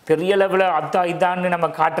 பெரிய லெவலில் இதான்னு நம்ம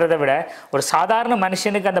காட்டுறதை விட ஒரு சாதாரண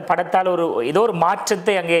மனுஷனுக்கு அந்த படத்தால் ஏதோ ஒரு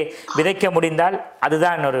மாற்றத்தை அங்கே விதைக்க முடிந்தால்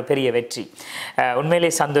அதுதான் ஒரு பெரிய வெற்றி. உண்மையிலே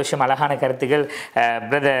சந்தோஷம், அழகான கருத்துக்கள்.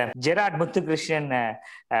 பிரதர் ஜெராட் முத்துகிருஷ்ணன்,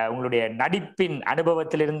 உங்களுடைய நடிப்பின்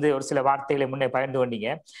அனுபவத்திலிருந்து ஒரு சில வார்த்தைகளை முன்னே பகிர்ந்து கொண்டீங்க.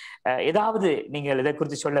 ஏதாவது நீங்கள் இதை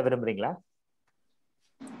குறித்து சொல்ல விரும்புறீங்களா?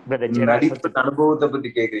 நடிப்பின் அனுபவத்தை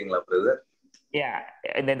பத்தி கேக்குறீங்களா பிரதர்?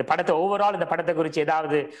 இந்த படத்தை ஓவரால், இந்த படத்தை குறித்து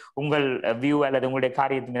ஏதாவது உங்கள் வியூ அல்லது உங்களுடைய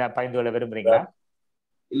காரியத்தை மீது பகிர்ந்து கொள்ள விரும்புறீங்களா?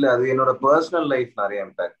 இல்ல, அது என்னோட பர்சனல் லைஃப் நிறைய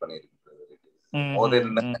இம்பாக்ட்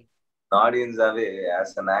பண்ணிருக்கு. ஆடியன்ஸாவே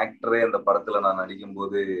ஆஸ் அன் ஆக்டரே அந்த படத்துல நான் நடிக்கும்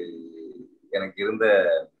போது எனக்கு இருந்த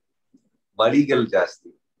வலிகள்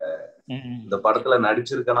ஜாஸ்தி. இந்த படத்துல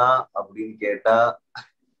நடிச்சிருக்கனா அப்படின்னு கேட்டா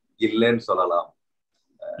இல்லைன்னு சொல்லலாம்.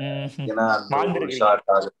 ஏன்னா ஒரு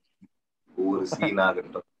ஷார்ட் ஆகட்டும், ஒரு சீன்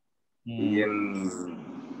ஆகட்டும்,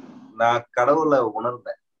 நான் கடவுளை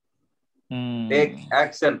உணர்ந்தேன். டேக்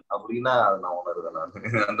ஆக்ஷன் அப்படின்னா அதை நான் உணர்றேன்.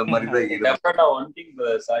 நான் அந்த மாதிரிதான்.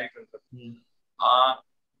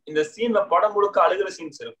 இந்த சீன்ல படம் முழுக்க அழுகிற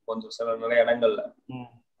சீன்ஸ் இருக்கு கொஞ்சம் சில நிறைய இடங்கள்ல.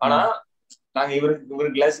 ஆனா நாங்க இவரு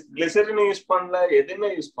கிளிசரின் யூஸ் பண்ணல, எதுவுமே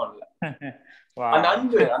யூஸ் பண்ணல. அந்த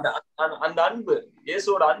அன்பு, அந்த அன்பு,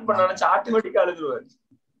 இயேசுவோட அன்பை நினைச்சு ஆட்டோமேட்டிக்கா அழுகுவாரு.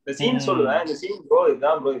 இந்த சீன் சொல்லுவேன், இந்த சீன் ப்ரோ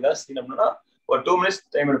இதான் சீன் அப்படின்னா ஒரு 2 மினிட்ஸ்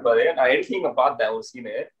டைம் எடுப்பாரு. நான் எடிட்டிங்ல பார்த்தேன் ஒரு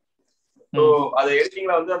சீனு. ஸோ அது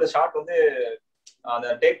எடிட்டிங்ல வந்து அந்த ஷார்ட் வந்து அந்த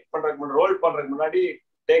டேக் பண்றதுக்கு முன்னாடி, ரோல் பண்றதுக்கு முன்னாடி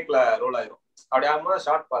டேக்ல ரோல் ஆயிரும். அப்படி ஆகும்போது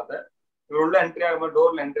ஷார்ட் பார்த்தேன். இவர் உள்ள என்ட்ரி ஆகும்போது,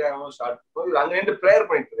 டோர்ல என்ட்ரி ஆகும்போது ஷார்ட் அங்க நின்று ப்ரேயர்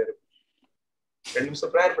பண்ணிட்டு இருக்காரு. 2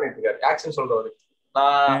 நிமிஷம் ப்ரேயர் பண்ணிட்டு இருக்காரு, ஆக்ஷன் சொல்றவரு.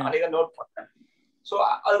 நான் அன்னைக்கு நோட் பண்ணேன். ஸோ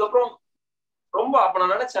அதுக்கப்புறம் ரொம்ப அப்ப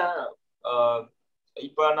நான் நினைச்சேன்,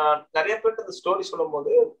 இப்ப நான் நிறைய பேர்ட்டு இந்த ஸ்டோரி சொல்லும்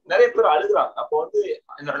போது நிறைய பேர் அழுகுறாங்க. அப்போ வந்து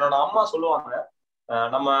என்னோட அம்மா சொல்லுவாங்க,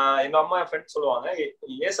 எங்க அம்மா என் ஃப்ரெண்ட் சொல்லுவாங்க,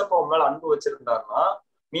 ஏசப்பா உன் மேல அன்பு வச்சிருந்தாருன்னா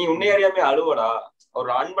நீ உன்னை அறியாமே அழுவடா. ஒரு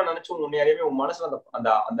அன்பை நினைச்சு உன்னை அறியாமே உன் மனசுல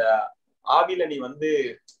அந்த அந்த ஆவியில நீ வந்து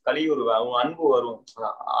கழிவுருவ, உன் அன்பு வரும்,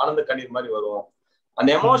 ஆனந்த கண்ணீர் மாதிரி வரும், அந்த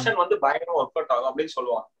எமோஷன் வந்து பயங்கரமா ஒர்க் அவுட் ஆகும் அப்படின்னு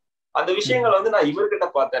சொல்லுவாங்க. அந்த விஷயங்கள் வந்து நான் இவர்கிட்ட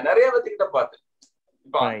பார்த்தேன், நிறைய பேர்த்துக்கிட்ட பார்த்தேன்.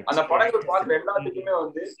 இப்ப அந்த படங்கள் பார்க்குற எல்லாத்துக்குமே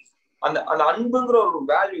வந்து அந்த அந்த அன்புங்கிற ஒரு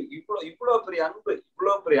வேல்யூ, இவ்வளவு பெரிய அன்பு,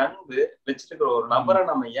 இவ்வளவு பெரிய அன்பு வச்சிருக்கிற ஒரு நபரை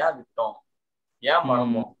நம்ம ஏன் விட்டோம், ஏன்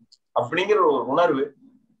மறந்தோம் அப்படிங்கிற ஒரு உணர்வு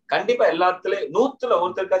கண்டிப்பா எல்லாத்துலயும் 100ல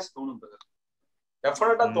ஒருத்தருக்காச்சும் தோணும் பிரதர்.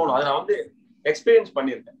 டெஃபினட்டா தோணும். அதை நான் வந்து எக்ஸ்பீரியன்ஸ்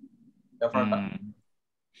பண்ணியிருக்கேன் டெஃபினட்டா.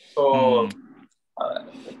 ஸோ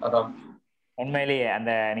அதான் உண்மையிலேயே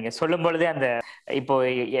அந்த நீங்க சொல்லும் பொழுதே அந்த இப்போ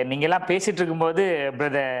நீங்க எல்லாம் பேசிட்டு இருக்கும்போது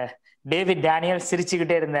பிரதர் டேவிட் டேனியல்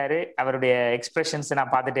சிரிச்சுக்கிட்டே இருந்தாரு. அவருடைய எக்ஸ்பிரஷன்ஸ்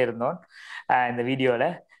நான் பார்த்துட்டே இருந்தோம் இந்த வீடியோல.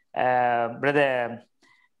 பிரதர்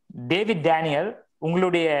டேவிட் டேனியல்,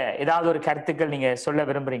 உங்களுடைய ஏதாவது ஒரு கருத்துக்கள் நீங்க சொல்ல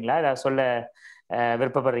விரும்புறீங்களா, ஏதாவது சொல்ல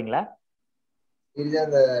விருப்பப்படுறீங்களா? இது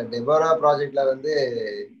அந்த டெபோரா ப்ராஜெக்ட்ல வந்து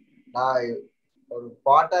நான் ஒரு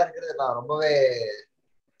பாட்டா இருக்கிறது நான் ரொம்பவே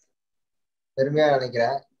பெருமையா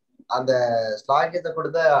நினைக்கிறேன். அந்த ஸ்லாக்கியத்தை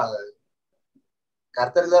கொடுத்த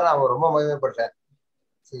கர்த்தருக்கு தான் நான் ரொம்ப மகிமைப்பட்டேன்.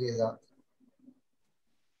 சீரியஸா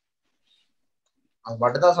அது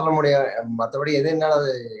மட்டும் தான் சொல்ல முடியும். மற்றபடி எது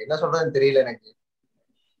என்ன சொல்றதுன்னு தெரியல எனக்கு.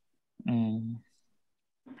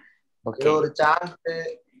 ஒரு சான்ஸ்,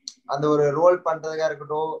 அந்த ஒரு ரோல் பண்றதுக்கா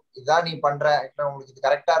இருக்கட்டும், இதான் நீ பண்ற, உங்களுக்கு இது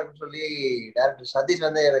கரெக்டா இருக்குன்னு சொல்லி டைரக்டர் சதீஷ்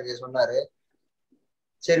வந்து எனக்கு சொன்னாரு.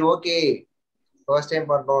 சரி ஓகே, ஃபர்ஸ்ட் டைம்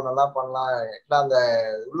பண்றோம், நல்லா பண்ணலாம். அந்த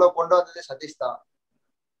உள்ள கொண்டு வந்தது சதீஷ் தான்,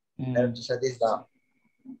 டைரக்டர் சதீஷ் தான்.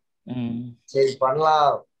 சரி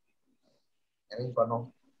பண்ணலாம் பண்ணோம்.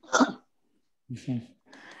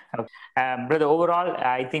 பிரதர் ஓவரால்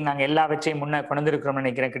ஐ திங்க் நாங்கள் எல்லாவற்றையும் முன்ன கொண்டு இருக்கிறோம்னு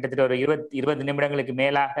நினைக்கிறேன். கிட்டத்தட்ட ஒரு 20 நிமிடங்களுக்கு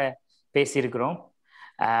மேலாக பேசியிருக்கிறோம்.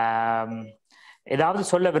 ஏதாவது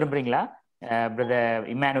சொல்ல விரும்புறீங்களா பிரதர்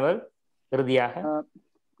இமானுவல் இறுதியாக?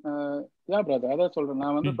 பிரதர் அதான் சொல்றேன்.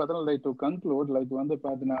 நான் வந்து பார்த்தீங்கன்னா லைக் டு கன்க்ளூட், லைக் வந்து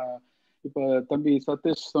பார்த்தீங்கன்னா இப்போ தம்பி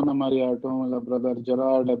சதீஷ் சொன்ன மாதிரி ஆகட்டும், இல்லை பிரதர்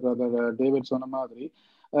ஜெரால்ட், பிரதர் டேவிட் சொன்ன மாதிரி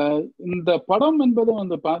இந்த படம் என்பது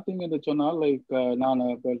வந்து பார்த்தீங்கன்னு சொன்னால், லைக் நான்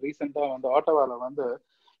இப்போ ரீசெண்டாக வந்து ஆட்டோவால வந்து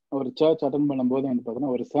ஒரு சர்ச் அட்டன் பண்ணும்போது வந்து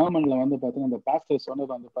பார்த்தீங்கன்னா ஒரு சர்மன்ல வந்து பார்த்தீங்கன்னா அந்த பாஸ்டர்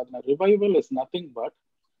சொன்னது வந்து பார்த்தீங்கன்னா revival is nothing but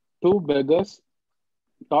 2 beggars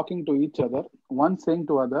talking to each other, one saying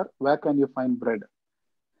to other, where can you find bread?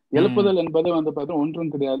 எழுப்புதல் என்பது வந்து பார்த்தீங்கன்னா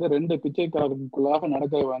ஒன்றும் கிடையாது, 2 பிச்சைக்காரர்களுக்குள்ளாக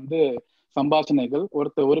நடக்கிற வந்து சம்பாஷணைகள்.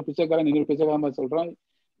 ஒரு பிச்சைக்காரன் இன்னொரு பிச்சைக்காரன் சொல்றான்,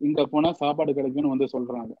 இங்க போனா சாப்பாடு கிடைக்கும்னு வந்து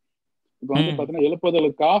சொல்றாங்க. இப்ப வந்து பாத்தீங்கன்னா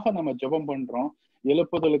எழுப்புதலுக்காக நம்ம ஜெபம் பண்றோம்,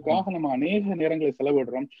 எழுப்புதலுக்காக நம்ம அநேக நேரங்களை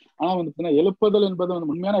செலவிடுறோம். ஆனா வந்து பாத்தீங்கன்னா எழுப்புதல் என்பது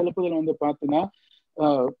வந்து உண்மையான எழுப்புதல் வந்து பாத்தீங்கன்னா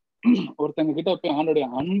ஒருத்தங்க கிட்ட போய் ஆண்டோடைய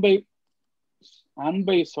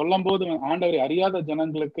அன்பை சொல்லும் போது, ஆண்டவரை அறியாத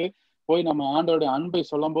ஜனங்களுக்கு போய் நம்ம ஆண்டோடைய அன்பை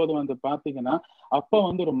சொல்லும் போது வந்து பாத்தீங்கன்னா அப்ப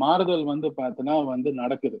வந்து ஒரு மாறுதல் வந்து பாத்தீங்கன்னா வந்து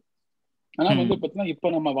நடக்குது. ஆனா வந்து பாத்தீங்கன்னா இப்ப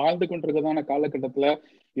நம்ம வாழ்ந்து கொண்டிருக்கிறதான காலகட்டத்துல,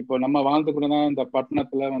 இப்போ நம்ம வாழ்ந்து கொண்டுதான் இந்த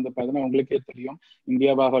பட்டணத்துல வந்து பாத்தீங்கன்னா உங்களுக்கே தெரியும்,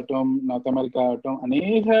 இந்தியாவாகட்டும் நார்த் அமெரிக்கா ஆகட்டும்,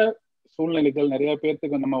 அநேக சூழ்நிலைகள் நிறைய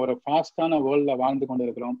பேர்த்துக்கு நம்ம ஒரு ஃபாஸ்டான வேர்ல்ட்ல வாழ்ந்து கொண்டு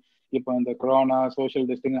இருக்கிறோம். இப்போ இந்த கொரோனா, சோசியல்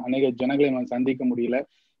டிஸ்டன்ஸ், அநேக ஜனங்களை நம்ம சந்திக்க முடியல.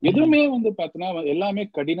 எதுவுமே வந்து பாத்தீங்கன்னா எல்லாமே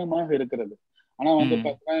கடினமாக இருக்கிறது. ஆனா வந்து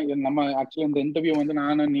பாத்தீங்கன்னா நம்ம ஆக்சுவலி இந்த இன்டர்வியூ வந்து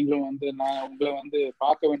நானும் நீங்களும் வந்து நான் உங்களை வந்து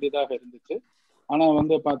பார்க்க வேண்டியதாக இருந்துச்சு. ஆனா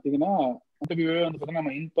வந்து பாத்தீங்கன்னா இன்டர்வியூவே வந்து பாத்தீங்கன்னா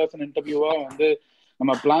நம்ம இன்பர்சன் இன்டர்வியூவா வந்து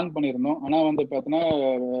நம்ம பிளான் பண்ணியிருந்தோம். ஆனா வந்து பாத்தீங்கன்னா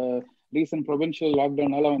ரீசன்ட் ப்ரொவின்ஷியல்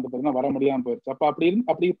லாக்டவுனால வந்து பாத்தீங்கன்னா வர முடியாம போயிடுச்சு. அப்ப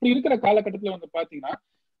அப்படி இப்படி இருக்கிற காலகட்டத்துல வந்து பாத்தீங்கன்னா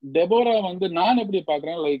டெபோரா வந்து நான் எப்படி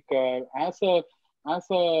பாக்குறேன், லைக் ஆஸ்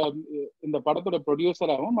அ இந்த படத்தோட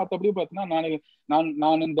ப்ரொடியூசராகவும், மற்றபடி பாத்தீங்கன்னா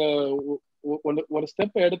நான் இந்த ஒரு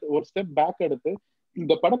ஸ்டெப் பேக் எடுத்து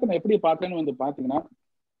இந்த படத்தை நான் எப்படி பாக்குறேன்னு வந்து பாத்தீங்கன்னா,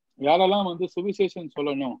 யாரெல்லாம் வந்து சுவிசேஷன்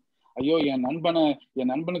சொல்லணும், ஐயோ என்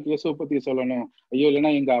நண்பனுக்கு இயேசுவை பத்தி சொல்லணும், ஐயோ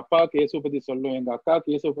இல்லைன்னா எங்க அப்பாவுக்கு இயேசுவை பத்தி சொல்லணும், எங்க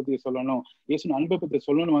அக்காவுக்கு இயேசுவை பத்தி சொல்லணும், இயேசு அன்பை பத்தி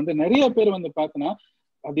சொல்லணும் வந்து நிறைய பேர் வந்து பாத்தீங்கன்னா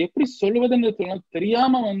அது எப்படி சொல்லுவதுன்னு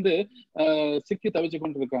தெரியாம வந்து சிக்கி தவிச்சு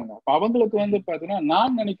கொண்டு இருக்காங்க. அப்ப அவங்களுக்கு வந்து பாத்தீங்கன்னா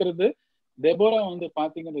நான் நினைக்கிறது, டெபோரா வந்து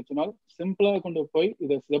பாத்தீங்கன்னு சொன்னால் சிம்பிளா கொண்டு போய்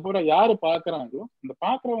இதை டெபோரா யாரு பாக்குறாங்களோ அந்த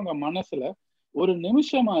பாக்குறவங்க மனசுல ஒரு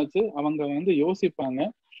நிமிஷமாச்சு அவங்க வந்து யோசிப்பாங்க,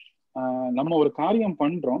 நம்ம ஒரு காரியம்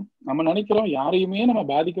பண்றோம், நம்ம நினைக்கிறோம் யாரையுமே நம்ம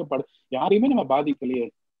பாதிக்கலையே,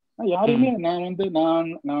 யாரையுமே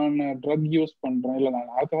நான் ட்ரக் யூஸ் பண்றேன், இல்ல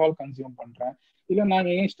நான் ஆல்கஹால் கன்சியூம் பண்றேன், இல்ல நான்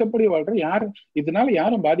என் இஷ்டப்படி வாழ்றேன், இதனால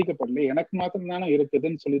யாரும் பாதிக்கப்படல, எனக்கு மாத்திரம் தானே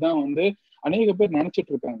இருக்குதுன்னு சொல்லிதான் வந்து அநேக பேர்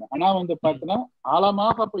நினைச்சிட்டு இருக்காங்க. ஆனா வந்து பாத்தீங்கன்னா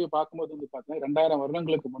ஆழமாக போய் பார்க்கும்போது வந்து பாத்தீங்கன்னா 2000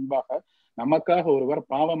 வருடங்களுக்கு முன்பாக நமக்காக ஒருவர்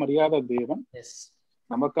பாவம் அறியாத தேவன்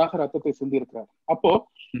நமக்காக ரத்தத்தை சிந்தி இருக்கிறார். அப்போ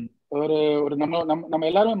ஒரு நம்ம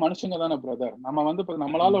எல்லாருமே மனுஷங்க தானே பிரதர். நம்ம வந்து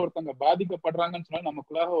நம்மளால ஒருத்தங்க பாதிக்கப்படுறாங்கன்னு சொன்னா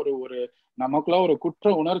நமக்குள்ள ஒரு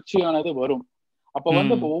குற்ற உணர்ச்சியானது வரும். அப்ப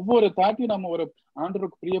வந்து ஒவ்வொரு தாட்டியும் நம்ம ஒரு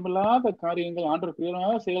ஆண்டவருக்கு பிரியமில்லாத காரியங்கள், ஆண்டவருக்கு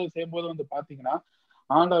பிரியமில்லாத செயல் செய்யும்போது வந்து பாத்தீங்கன்னா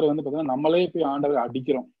ஆண்டவர் வந்து பாத்தீங்கன்னா நம்மளே போய் ஆண்டவரை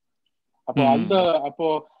அடிக்கிறோம்.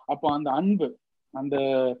 அப்போ அந்த அன்பு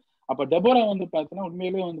அப்ப டெபோரா வந்து பாத்தீங்கன்னா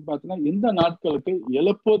உண்மையிலேயே வந்து பாத்தீங்கன்னா இந்த நாட்களுக்கு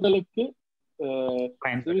எழுப்புதலுக்கு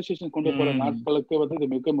சிவிலைசேஷன் கொண்டு போற நாட்களுக்கு வந்து இது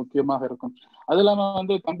மிக முக்கியமாக இருக்கும். அது இல்லாம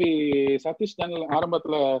வந்து தம்பி சதீஷ் சேனல்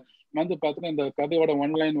ஆரம்பத்துல வந்து பாத்தீங்கன்னா இந்த கதையோட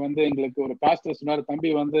ஒன்லைன் வந்து எங்களுக்கு ஒரு பாஸ்டர் சொன்னார்.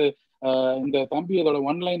 தம்பி வந்து இந்த தம்பி இதோட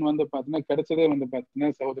ஒன்லைன் வந்து பாத்தீங்கன்னா கிடைச்சதே வந்து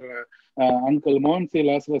பாத்தீங்கன்னா சகோதரர் அங்கிள் மோகன் சி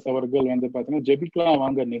லாசரஸ் அவர்கள் வந்து பாத்தீங்கன்னா ஜெபிக்கலாம்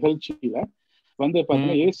வாங்க நிகழ்ச்சியில வந்து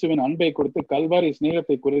பாத்தீங்கன்னா இயேசுவின் அன்பை குறித்து கல்வாரி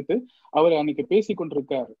சிநேகத்தை குறித்து அவர் அன்னைக்கு பேசி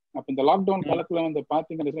கொண்டிருக்காரு. அப்ப இந்த லாக்டவுன் காலத்துல வந்து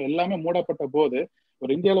பாத்தீங்கன்னா எல்லாமே மூடப்பட்ட போது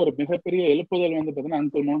ஒரு இந்தியாவில ஒரு மிகப்பெரிய எழுப்புதல் வந்து பாத்தீங்கன்னா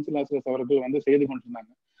அங்கிள் மோகன் சி லாசரஸ் அவர்கள் வந்து செய்து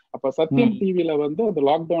கொண்டிருந்தாங்க. அப்ப சத்தியம் டிவில வந்து அந்த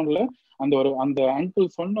லாக்டவுன்ல அந்த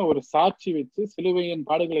அங்கிள் சொன்ன ஒரு சாட்சி வச்சு சிலுவையின்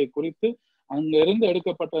பாடுகளை குறித்து அங்க இருந்து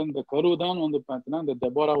எடுக்கப்பட்ட இந்த கருதான் வந்து பாத்தீங்கன்னா இந்த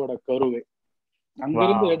டெபோராவோட கருவே.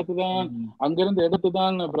 அங்கிருந்து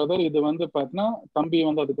எடுத்துதான் பிரதர் இது வந்து பாத்தீங்கன்னா தம்பி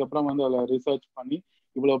வந்து அதுக்கப்புறம் வந்து அதுல ரிசர்ச் பண்ணி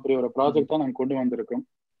இவ்வளவு பெரிய ஒரு ப்ராஜெக்ட் தான் நாங்க கொண்டு வந்திருக்கோம்.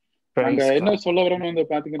 நாங்க என்ன சொல்ல வரோம்னு வந்து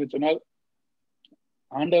பாத்தீங்கன்னு சொன்னால்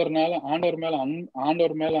ஆண்டவர்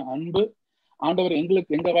மேல அன்பு, ஆண்டவர்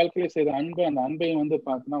எங்க வாழ்க்கையில செய்த அன்பு, அந்த அன்பையும் வந்து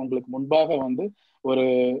பாத்தீங்கன்னா உங்களுக்கு முன்பாக வந்து ஒரு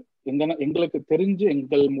எங்களுக்கு தெரிஞ்சு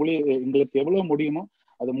எங்களுக்கு எவ்வளவு முடியுமோ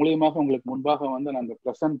அது மூலியமாக உங்களுக்கு முன்பாக வந்து நாங்க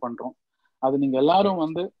பிரசன்ட் பண்றோம். அது நீங்க எல்லாரும்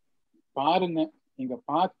வந்து பாருங்க. நீங்க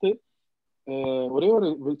பார்த்து ஒரே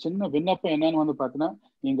ஒரு சின்ன விண்ணப்பம் என்னன்னு வந்து பாத்தீங்கன்னா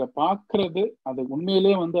நீங்க பாக்குறது அது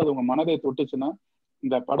உண்மையிலேயே வந்து அது உங்க மனதை தொட்டுச்சுன்னா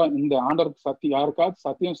இந்த படம் இந்த ஆண்டவருக்கு யாருக்காச்சும்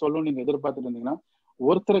சத்தியம் சொல்லணும்னு நீங்க எதிர்பார்த்துட்டு இருந்தீங்கன்னா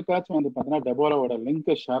ஒருத்தருக்காச்சும் வந்து பாத்தீங்கன்னா டெபோராவோட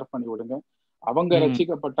லிங்கை ஷேர் பண்ணி விடுங்க. அவங்க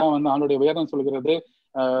ரட்சிக்கப்பட்டா வந்து ஆண்டுடைய வேதம் சொல்கிறது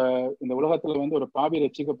இந்த உலகத்துல வந்து ஒரு பாவி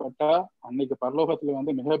ரட்சிக்கப்பட்டா அன்னைக்கு பரலோகத்துல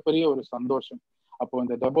வந்து மிகப்பெரிய ஒரு சந்தோஷம். அப்போ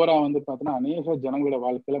இந்த டெபோரா வந்து பாத்தீங்கன்னா அநேக ஜனங்களோட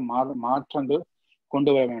வாழ்க்கையில மாற்றங்கள்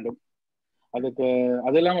கொண்டு வர வேண்டும். அதுக்கு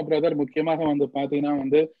அது இல்லாம பிரதர் முக்கியமாக வந்து பாத்தீங்கன்னா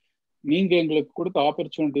வந்து நீங்க எங்களுக்கு கொடுத்த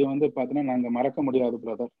ஆப்பர்ச்சுனிட்டியை வந்து பாத்தீங்கன்னா நாங்க மறக்க முடியாது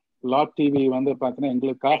பிரதர். லாட் டிவி வந்து பாத்தீங்கன்னா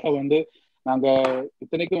எங்களுக்காக வந்து நாங்க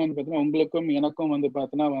இத்தனைக்கும் வந்து பாத்தீங்கன்னா உங்களுக்கும் எனக்கும் வந்து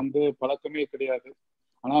பாத்தீங்கன்னா வந்து பழக்கமே கிடையாது.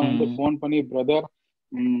 ஆனா வந்து போன் பண்ணி பிரதர்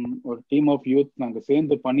ஒரு டீம் ஆஃப் யூத் நாங்க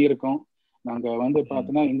சேர்ந்து பண்ணியிருக்கோம். நாங்க வந்து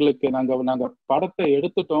பாத்தீங்கன்னா எங்களுக்கு நாங்க படத்தை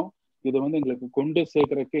எடுத்துட்டோம். இது வந்து எங்களுக்கு கொண்டு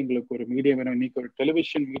சேர்க்கறதுக்கு எங்களுக்கு ஒரு மீடியம் வேணும். இன்னைக்கு ஒரு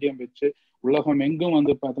டெலிவிஷன் மீடியம் வச்சு உலகம் எங்கும்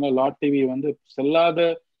வந்து பாத்தீங்கன்னா லாட் டிவி வந்து செல்லாத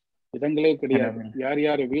இடங்களே கிடையாது.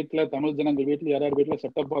 யார் வீட்டுல தமிழ் ஜனங்கள் வீட்டுல யார் வீட்டுல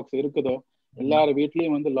செட்டப் பாக்ஸ் இருக்குதோ எல்லார்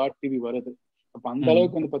வீட்லயும் வந்து லாட் டிவி வருது. அப்ப அந்த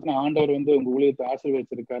அளவுக்கு வந்து பாத்தீங்கன்னா ஆண்டவர் வந்து உங்க ஊழியத்தை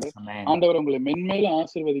ஆசீர்வதிச்சிருக்காரு. ஆண்டவர் உங்களை மென்மேலும்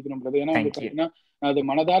ஆசீர்வதிக்கணும்ன்றது. ஏன்னா வந்து பாத்தீங்கன்னா அது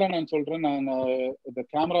மனதார நான் சொல்றேன். நான் இந்த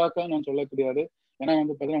கேமராக்காக நான் சொல்ல கிடையாது. ஏன்னா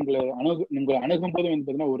வந்து பாத்தீங்கன்னா உங்களை அணுகும் போது வந்து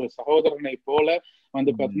பாத்தீங்கன்னா ஒரு சகோதரனை போல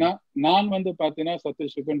வந்து பாத்தீங்கன்னா நான் வந்து பாத்தீங்கன்னா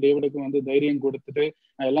சதீஷுக்கும் டேவிடுக்கும் வந்து தைரியம் கொடுத்துட்டு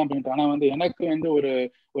எல்லாம் பண்ணிட்டேன். ஆனா வந்து எனக்கு வந்து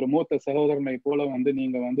ஒரு மூத்த சகோதரனை போல வந்து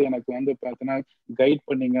நீங்க வந்து எனக்கு வந்து பாத்தீங்கன்னா கைட்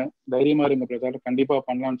பண்ணீங்க. தைரியமா இருங்க பிரதர், கண்டிப்பா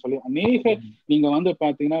பண்ணலாம்னு சொல்லி நீங்க வந்து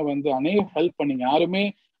பாத்தீங்கன்னா வந்து அநேக ஹெல்ப் பண்ணீங்க. யாருமே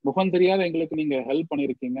முகம் தெரியாத எங்களுக்கு நீங்க ஹெல்ப்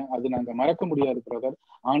பண்ணிருக்கீங்க. அது நாங்க மறக்க முடியாது பிரதர்.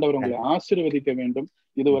 ஆண்டவர் உங்களை ஆசீர்வதிக்க வேண்டும்.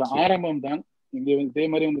 இது ஒரு ஆரம்பம் தான். இங்க இதே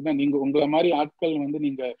மாதிரி வந்து நீங்க உங்களை மாதிரி ஆட்கள் வந்து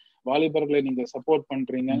நீங்க வாலிபர்களை நீங்க சப்போர்ட்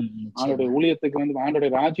பண்றீங்க. ஆண்டோட ஊழியத்துக்கு வந்து ஆண்டோட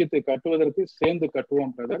ராஜ்யத்தை கட்டுவதற்கு சேர்ந்து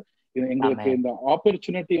கட்டுவோம் பிரதர். எங்களுக்கு இந்த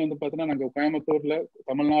ஆப்பர்ச்சுனிட்டி வந்து பாத்தீங்கன்னா நாங்க கோயம்புத்தூர்ல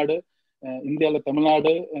தமிழ்நாடு, இந்தியாவில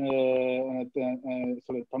தமிழ்நாடு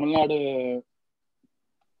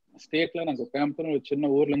ஸ்டேட்ல நாங்க கோயம்புத்தூர் ஒரு சின்ன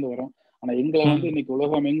ஊர்ல இருந்து வரோம். ஆனா எங்களை வந்து இன்னைக்கு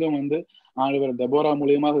உலகம் எங்கும் வந்து ஆண்டவர் டெபோரா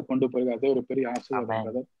மூலியமாக கொண்டு போய் அதே ஒரு பெரிய ஆசீர்வாதம்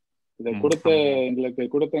பிரதர். இதை எங்களுக்கு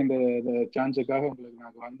கொடுத்த இந்த சான்ஸுக்காக உங்களுக்கு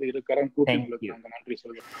நாங்க வந்து இருக்கறோம் கூட்டி உங்களுக்கு நாங்க நன்றி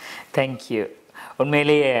சொல்றோம். தேங்க்யூ.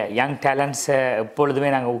 உண்மையிலேயே யங் டேலண்ட்ஸை எப்பொழுதுமே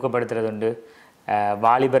நாங்கள் ஊக்கப்படுத்துறது உண்டு.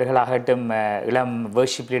 வாலிபர்களாகட்டும், இளம்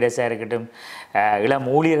வர்ஷிப் லீடர்ஸாக இருக்கட்டும், இளம்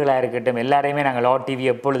ஊழியர்களாக இருக்கட்டும், எல்லாரையுமே நாங்கள் லாட் டிவி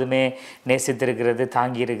எப்பொழுதுமே நேசித்திருக்கிறது,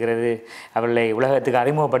 தாங்கி இருக்கிறது, அவர்களை உலகத்துக்கு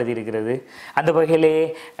அறிமுகப்படுத்தி இருக்கிறது. அந்த வகையிலே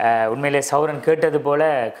உண்மையிலே சௌரன் கேட்டது போல்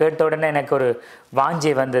கேட்ட உடனே எனக்கு ஒரு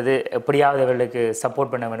வாஞ்சை வந்தது, எப்படியாவது அவர்களுக்கு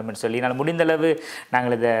சப்போர்ட் பண்ண வேண்டும்னு சொல்லி. நான் முடிந்தளவு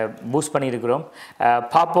நாங்கள் இதை பூஸ்ட் பண்ணியிருக்கிறோம்.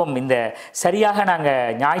 பார்ப்போம். இந்த சரியாக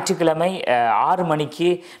நாங்கள் ஞாயிற்றுக்கிழமை 6 மணிக்கு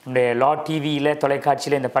நம்முடைய லாட் டிவியில்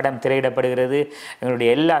தொலைக்காட்சியில் இந்த படம் திரையிடப்படுகிறது. எங்களுடைய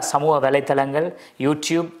எல்லா சமூக வலைத்தளங்கள்,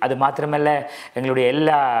 யூடியூப், அது மாத்திரமல்ல எங்களுடைய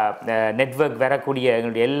எல்லா நெட்வொர்க் வரக்கூடிய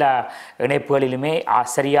எங்களுடைய எல்லா இணைப்புகளிலுமே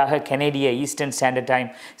சரியாக கனேடிய ஈஸ்டர்ன் ஸ்டாண்டர்ட் டைம்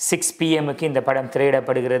 6 PM இந்த படம்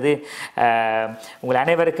திரையிடப்படுகிறது. உங்கள்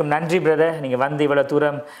அனைவருக்கும் நன்றி பிரதர். நீங்கள் வந்து இவ்வளோ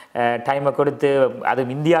தூரம் டைமை கொடுத்து, அது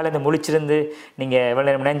இந்தியாவிலேருந்து முழிச்சிருந்து நீங்கள் இவ்வளோ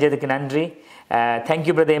நேரம் நினைஞ்சதுக்கு நன்றி. Thank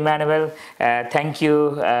you, Brother Emmanuel. Thank you,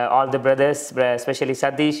 all the brothers, especially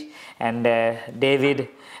Satish and David.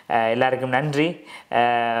 எல்லாருக்கும் நன்றி.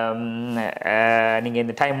 நீங்கள்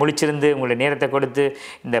இந்த டைம் முழிச்சிருந்து உங்களுடைய நேரத்தை கொடுத்து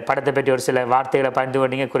இந்த படத்தை பற்றி ஒரு சில வார்த்தைகளை பகிர்ந்து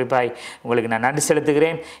கொண்டீங்க. குறிப்பாய் உங்களுக்கு நான் நன்றி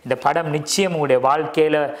செலுத்துகிறேன். இந்த படம் நிச்சயம் உங்களுடைய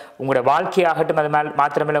வாழ்க்கையில், உங்களுடைய வாழ்க்கையாகட்டும், அது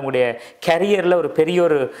மாத்திரமில்லை உங்களுடைய கரியரில் ஒரு பெரிய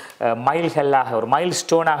ஒரு மைல்கல்லாக, ஒரு மைல்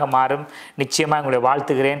ஸ்டோனாக மாறும். நிச்சயமாக உங்களை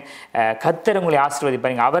வாழ்த்துகிறேன். கர்த்தர் உங்களை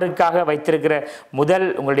ஆசீர்வதிப்பாங்க. அவருக்காக வைத்திருக்கிற முதல்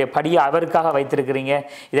உங்களுடைய படியை அவருக்காக வைத்திருக்கிறீங்க.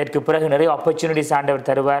 இதற்கு பிறகு நிறைய ஆப்பர்ச்சுனிட்டிஸ் ஆண்டவர்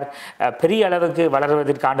தருவார். பெரிய அளவுக்கு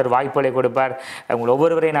வளர்வதற்கு ஆண்டவர் வாய்ப்புகளை கொடுப்பார். உங்கள்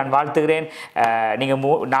ஒவ்வொருவரையும் நான் வாழ்த்துகிறேன். நீங்கள்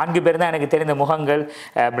 4 பேர் தான் எனக்கு தெரிந்த முகங்கள்.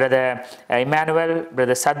 Brother Emmanuel,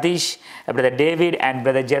 brother Satish, brother David and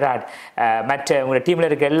brother Gerard. மற்ற உங்களுடைய டீமில்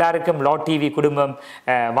இருக்க எல்லாருக்கும் லாட் டிவி குடும்பம்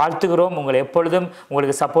வாழ்த்துகிறோம். உங்களை எப்பொழுதும்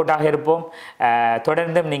உங்களுக்கு சப்போர்ட்டாக இருப்போம்.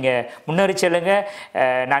 தொடர்ந்தும் நீங்கள் முன்னேறி செல்லுங்க.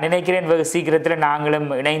 நான் நினைக்கிறேன் வெகு சீக்கிரத்தில் நாங்களும்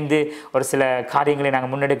இணைந்து ஒரு சில காரியங்களை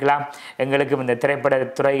நாங்கள் முன்னெடுக்கலாம். எங்களுக்கும் இந்த திரைப்பட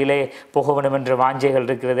துறையிலே போக வேண்டும் என்ற வாஞ்சைகள்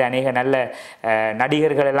இருக்கிறது. அநேக நல்ல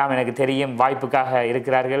நடிகர்கள் எல்லாம் எனக்கு தெரியும், வாய்ப்புக்காக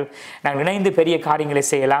இருக்கிறார்கள். நாங்கள் இணைந்து பெரிய காரியங்களை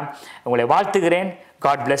செய்யலாம். உங்களை வாழ்த்துகிறேன்.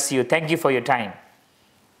 God bless you. Thank you for your time.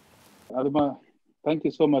 அதுமா தேங்க்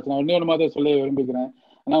யூ ஸோ மச். நான் இன்னொரு மாதிரி சொல்ல விரும்புகிறேன்.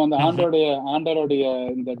 ஆனா வந்து ஆண்டவருடைய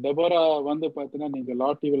இந்த டெபோரா வந்து பாத்தீங்கன்னா நீங்க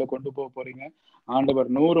லாட் டிவில கொண்டு போக போறீங்க. ஆண்டவர்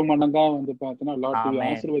 100 மடங்கா வந்து பாத்தீங்கன்னா லாட் டிவி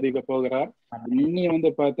ஆசீர்வதிக்க போகிறார். இன்னி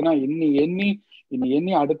வந்து பாத்தீங்கன்னா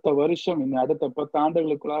இன்னி அடுத்த வருஷம், அடுத்த 10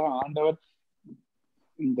 ஆண்டுகளுக்குள்ளாக ஆண்டவர்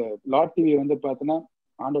இந்த லாட் டிவி வந்து பாத்தீங்கன்னா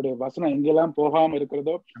ஆண்டோடைய வசனம் எங்கெல்லாம் போகாம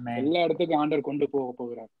இருக்கிறதோ எல்லா இடத்துக்கும் ஆண்டவர் கொண்டு போக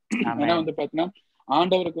போகிறார். ஏன்னா வந்து பாத்தீங்கன்னா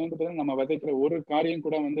ஆண்டவருக்கு வந்து பாத்தீங்கன்னா நம்ம விதைக்கிற ஒரு காரியம்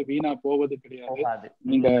கூட வந்து வீணா போவது கிடையாது.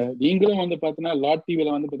 நீங்களும் வந்து பாத்தீங்கன்னா லாட்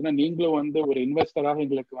டிவில வந்து பாத்தீங்கன்னா நீங்களும் வந்து ஒரு இன்வெஸ்டராக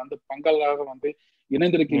எங்களுக்கு வந்து பங்காளராக வந்து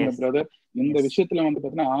இணைந்திருக்கீங்க பிரதர். இந்த விஷயத்துல வந்து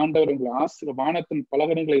பாத்தீங்கன்னா ஆண்டவர் உங்களை வானத்தின்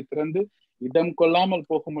பலகணிகளை திறந்து இடம் கொள்ளாமல்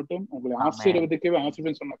போக மட்டும் உங்களை ஆசீர்வதிக்கவே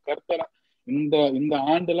ஆசீர்வதின்னு சொன்ன கர்த்தரா இந்த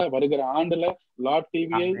ஆண்டுல, வருகிற ஆண்டுல லாட்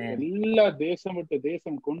டிவியை எல்லா தேசம் விட்டு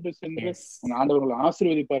தேசம் கொண்டு சென்று ஆண்டவர்களை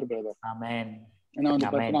ஆசீர்வதிப்பார் பிரதர். ஏன்னா வந்து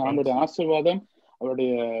பாத்தீங்கன்னா ஆண்டோட ஆசீர்வாதம்,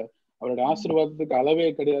 அவருடைய ஆசீர்வாதத்துக்கு அளவே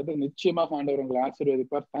கிடையாது. நிச்சயமாக ஆண்டவர் உங்களை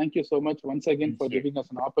ஆசீர்வதிப்பார். Thank you so much once again for giving us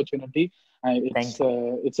an opportunity.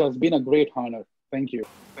 It has been a great honor. Thank you.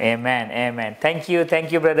 Amen. Amen. Thank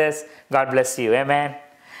you brothers. God bless you. Amen.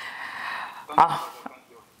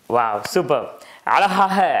 Wow, super.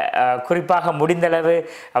 அழகாக குறிப்பாக முடிந்தளவு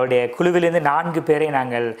அவருடைய குழுவிலிருந்து 4 பேரை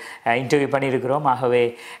நாங்கள் இன்டர்வியூ பண்ணியிருக்கிறோம். ஆகவே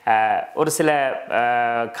ஒரு சில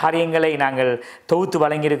காரியங்களை நாங்கள் தொகுத்து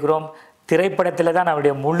வழங்கியிருக்கிறோம். திரைப்படத்தில் தான்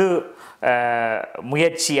அவருடைய முழு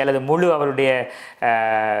முயற்சி அல்லது முழு அவருடைய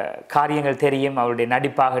காரியங்கள் தெரியும். அவருடைய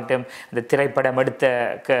நடிப்பாகட்டும், அந்த திரைப்படம் எடுத்த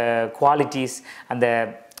குவாலிட்டிஸ், அந்த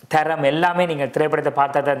தரம் எல்லாமே நீங்கள் திரைப்படத்தை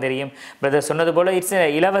பார்த்தா தான் தெரியும். பிரதர் சொன்னது போல் இட்ஸ்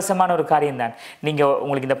இலவசமான ஒரு காரியம்தான்.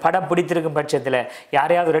 உங்களுக்கு இந்த படம் பிடித்திருக்கும் பட்சத்தில்,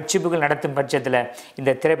 யாரையாவது ரட்சிப்புகள் நடத்தும் பட்சத்தில்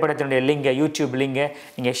இந்த திரைப்படத்தினுடைய லிங்கை, யூடியூப் லிங்கை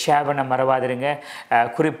நீங்கள் ஷேர் பண்ண மறவாதிருங்க.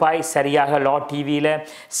 குறிப்பாய் சரியாக லாட் டிவியில்,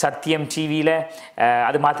 சத்தியம் டிவியில்,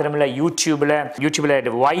 அது மாத்திரமில்லை யூடியூபில்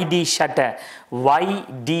YD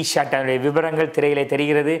ஷட்டர் விவரங்கள் திரையிலே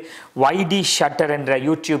தெரிகிறது. YD ஷட்டர் என்ற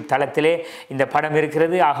யூடியூப் தளத்திலே இந்த படம்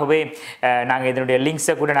இருக்கிறது. ஆகவே நாங்கள் இதனுடைய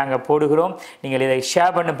லிங்க்ஸை கூட நாங்கள் போடுகிறோம். நீங்கள் இதை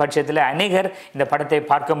ஷேர் பண்ணும் பட்சத்தில் அநேகர் இந்த படத்தை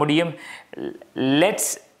பார்க்க முடியும்.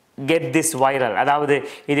 Let's get this viral. அதாவது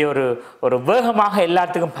இதை ஒரு வேகமாக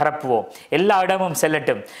எல்லாத்துக்கும் பரப்புவோம், எல்லா இடமும்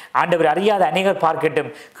செல்லட்டும், ஆண்டவர் அறியாத அநேகர்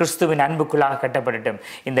பார்க்கட்டும், கிறிஸ்துவின் அன்புக்குள்ளாக கட்டப்படட்டும்.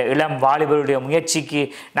 இந்த இளம் வாலிபருடைய முயற்சிக்கு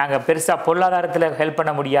நாங்கள் பெருசாக பொருளாதாரத்தில் ஹெல்ப்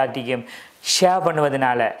பண்ண முடியாட்டியும் ஷேர்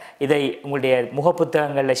பண்ணுவதனால, இதை உங்களுடைய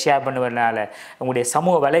முகப்புத்தகங்களில் ஷேர் பண்ணுவதனால, உங்களுடைய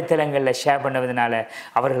சமூக வலைத்தளங்களில் ஷேர் பண்ணுவதனால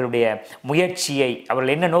அவர்களுடைய முயற்சியை,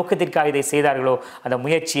 அவர்கள் என்ன நோக்கத்திற்காக இதை செய்தார்களோ அந்த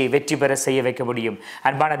முயற்சியை வெற்றி பெற செய்ய வைக்க முடியும்.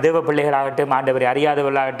 அன்பான தேவ பிள்ளைகளாகட்டும், ஆண்டவரை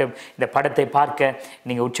அறியாதவர்களாகட்டும், இந்த படத்தை பார்க்க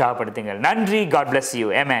நீங்கள் உற்சாகப்படுத்துங்கள். நன்றி. God bless you.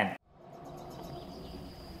 Amen.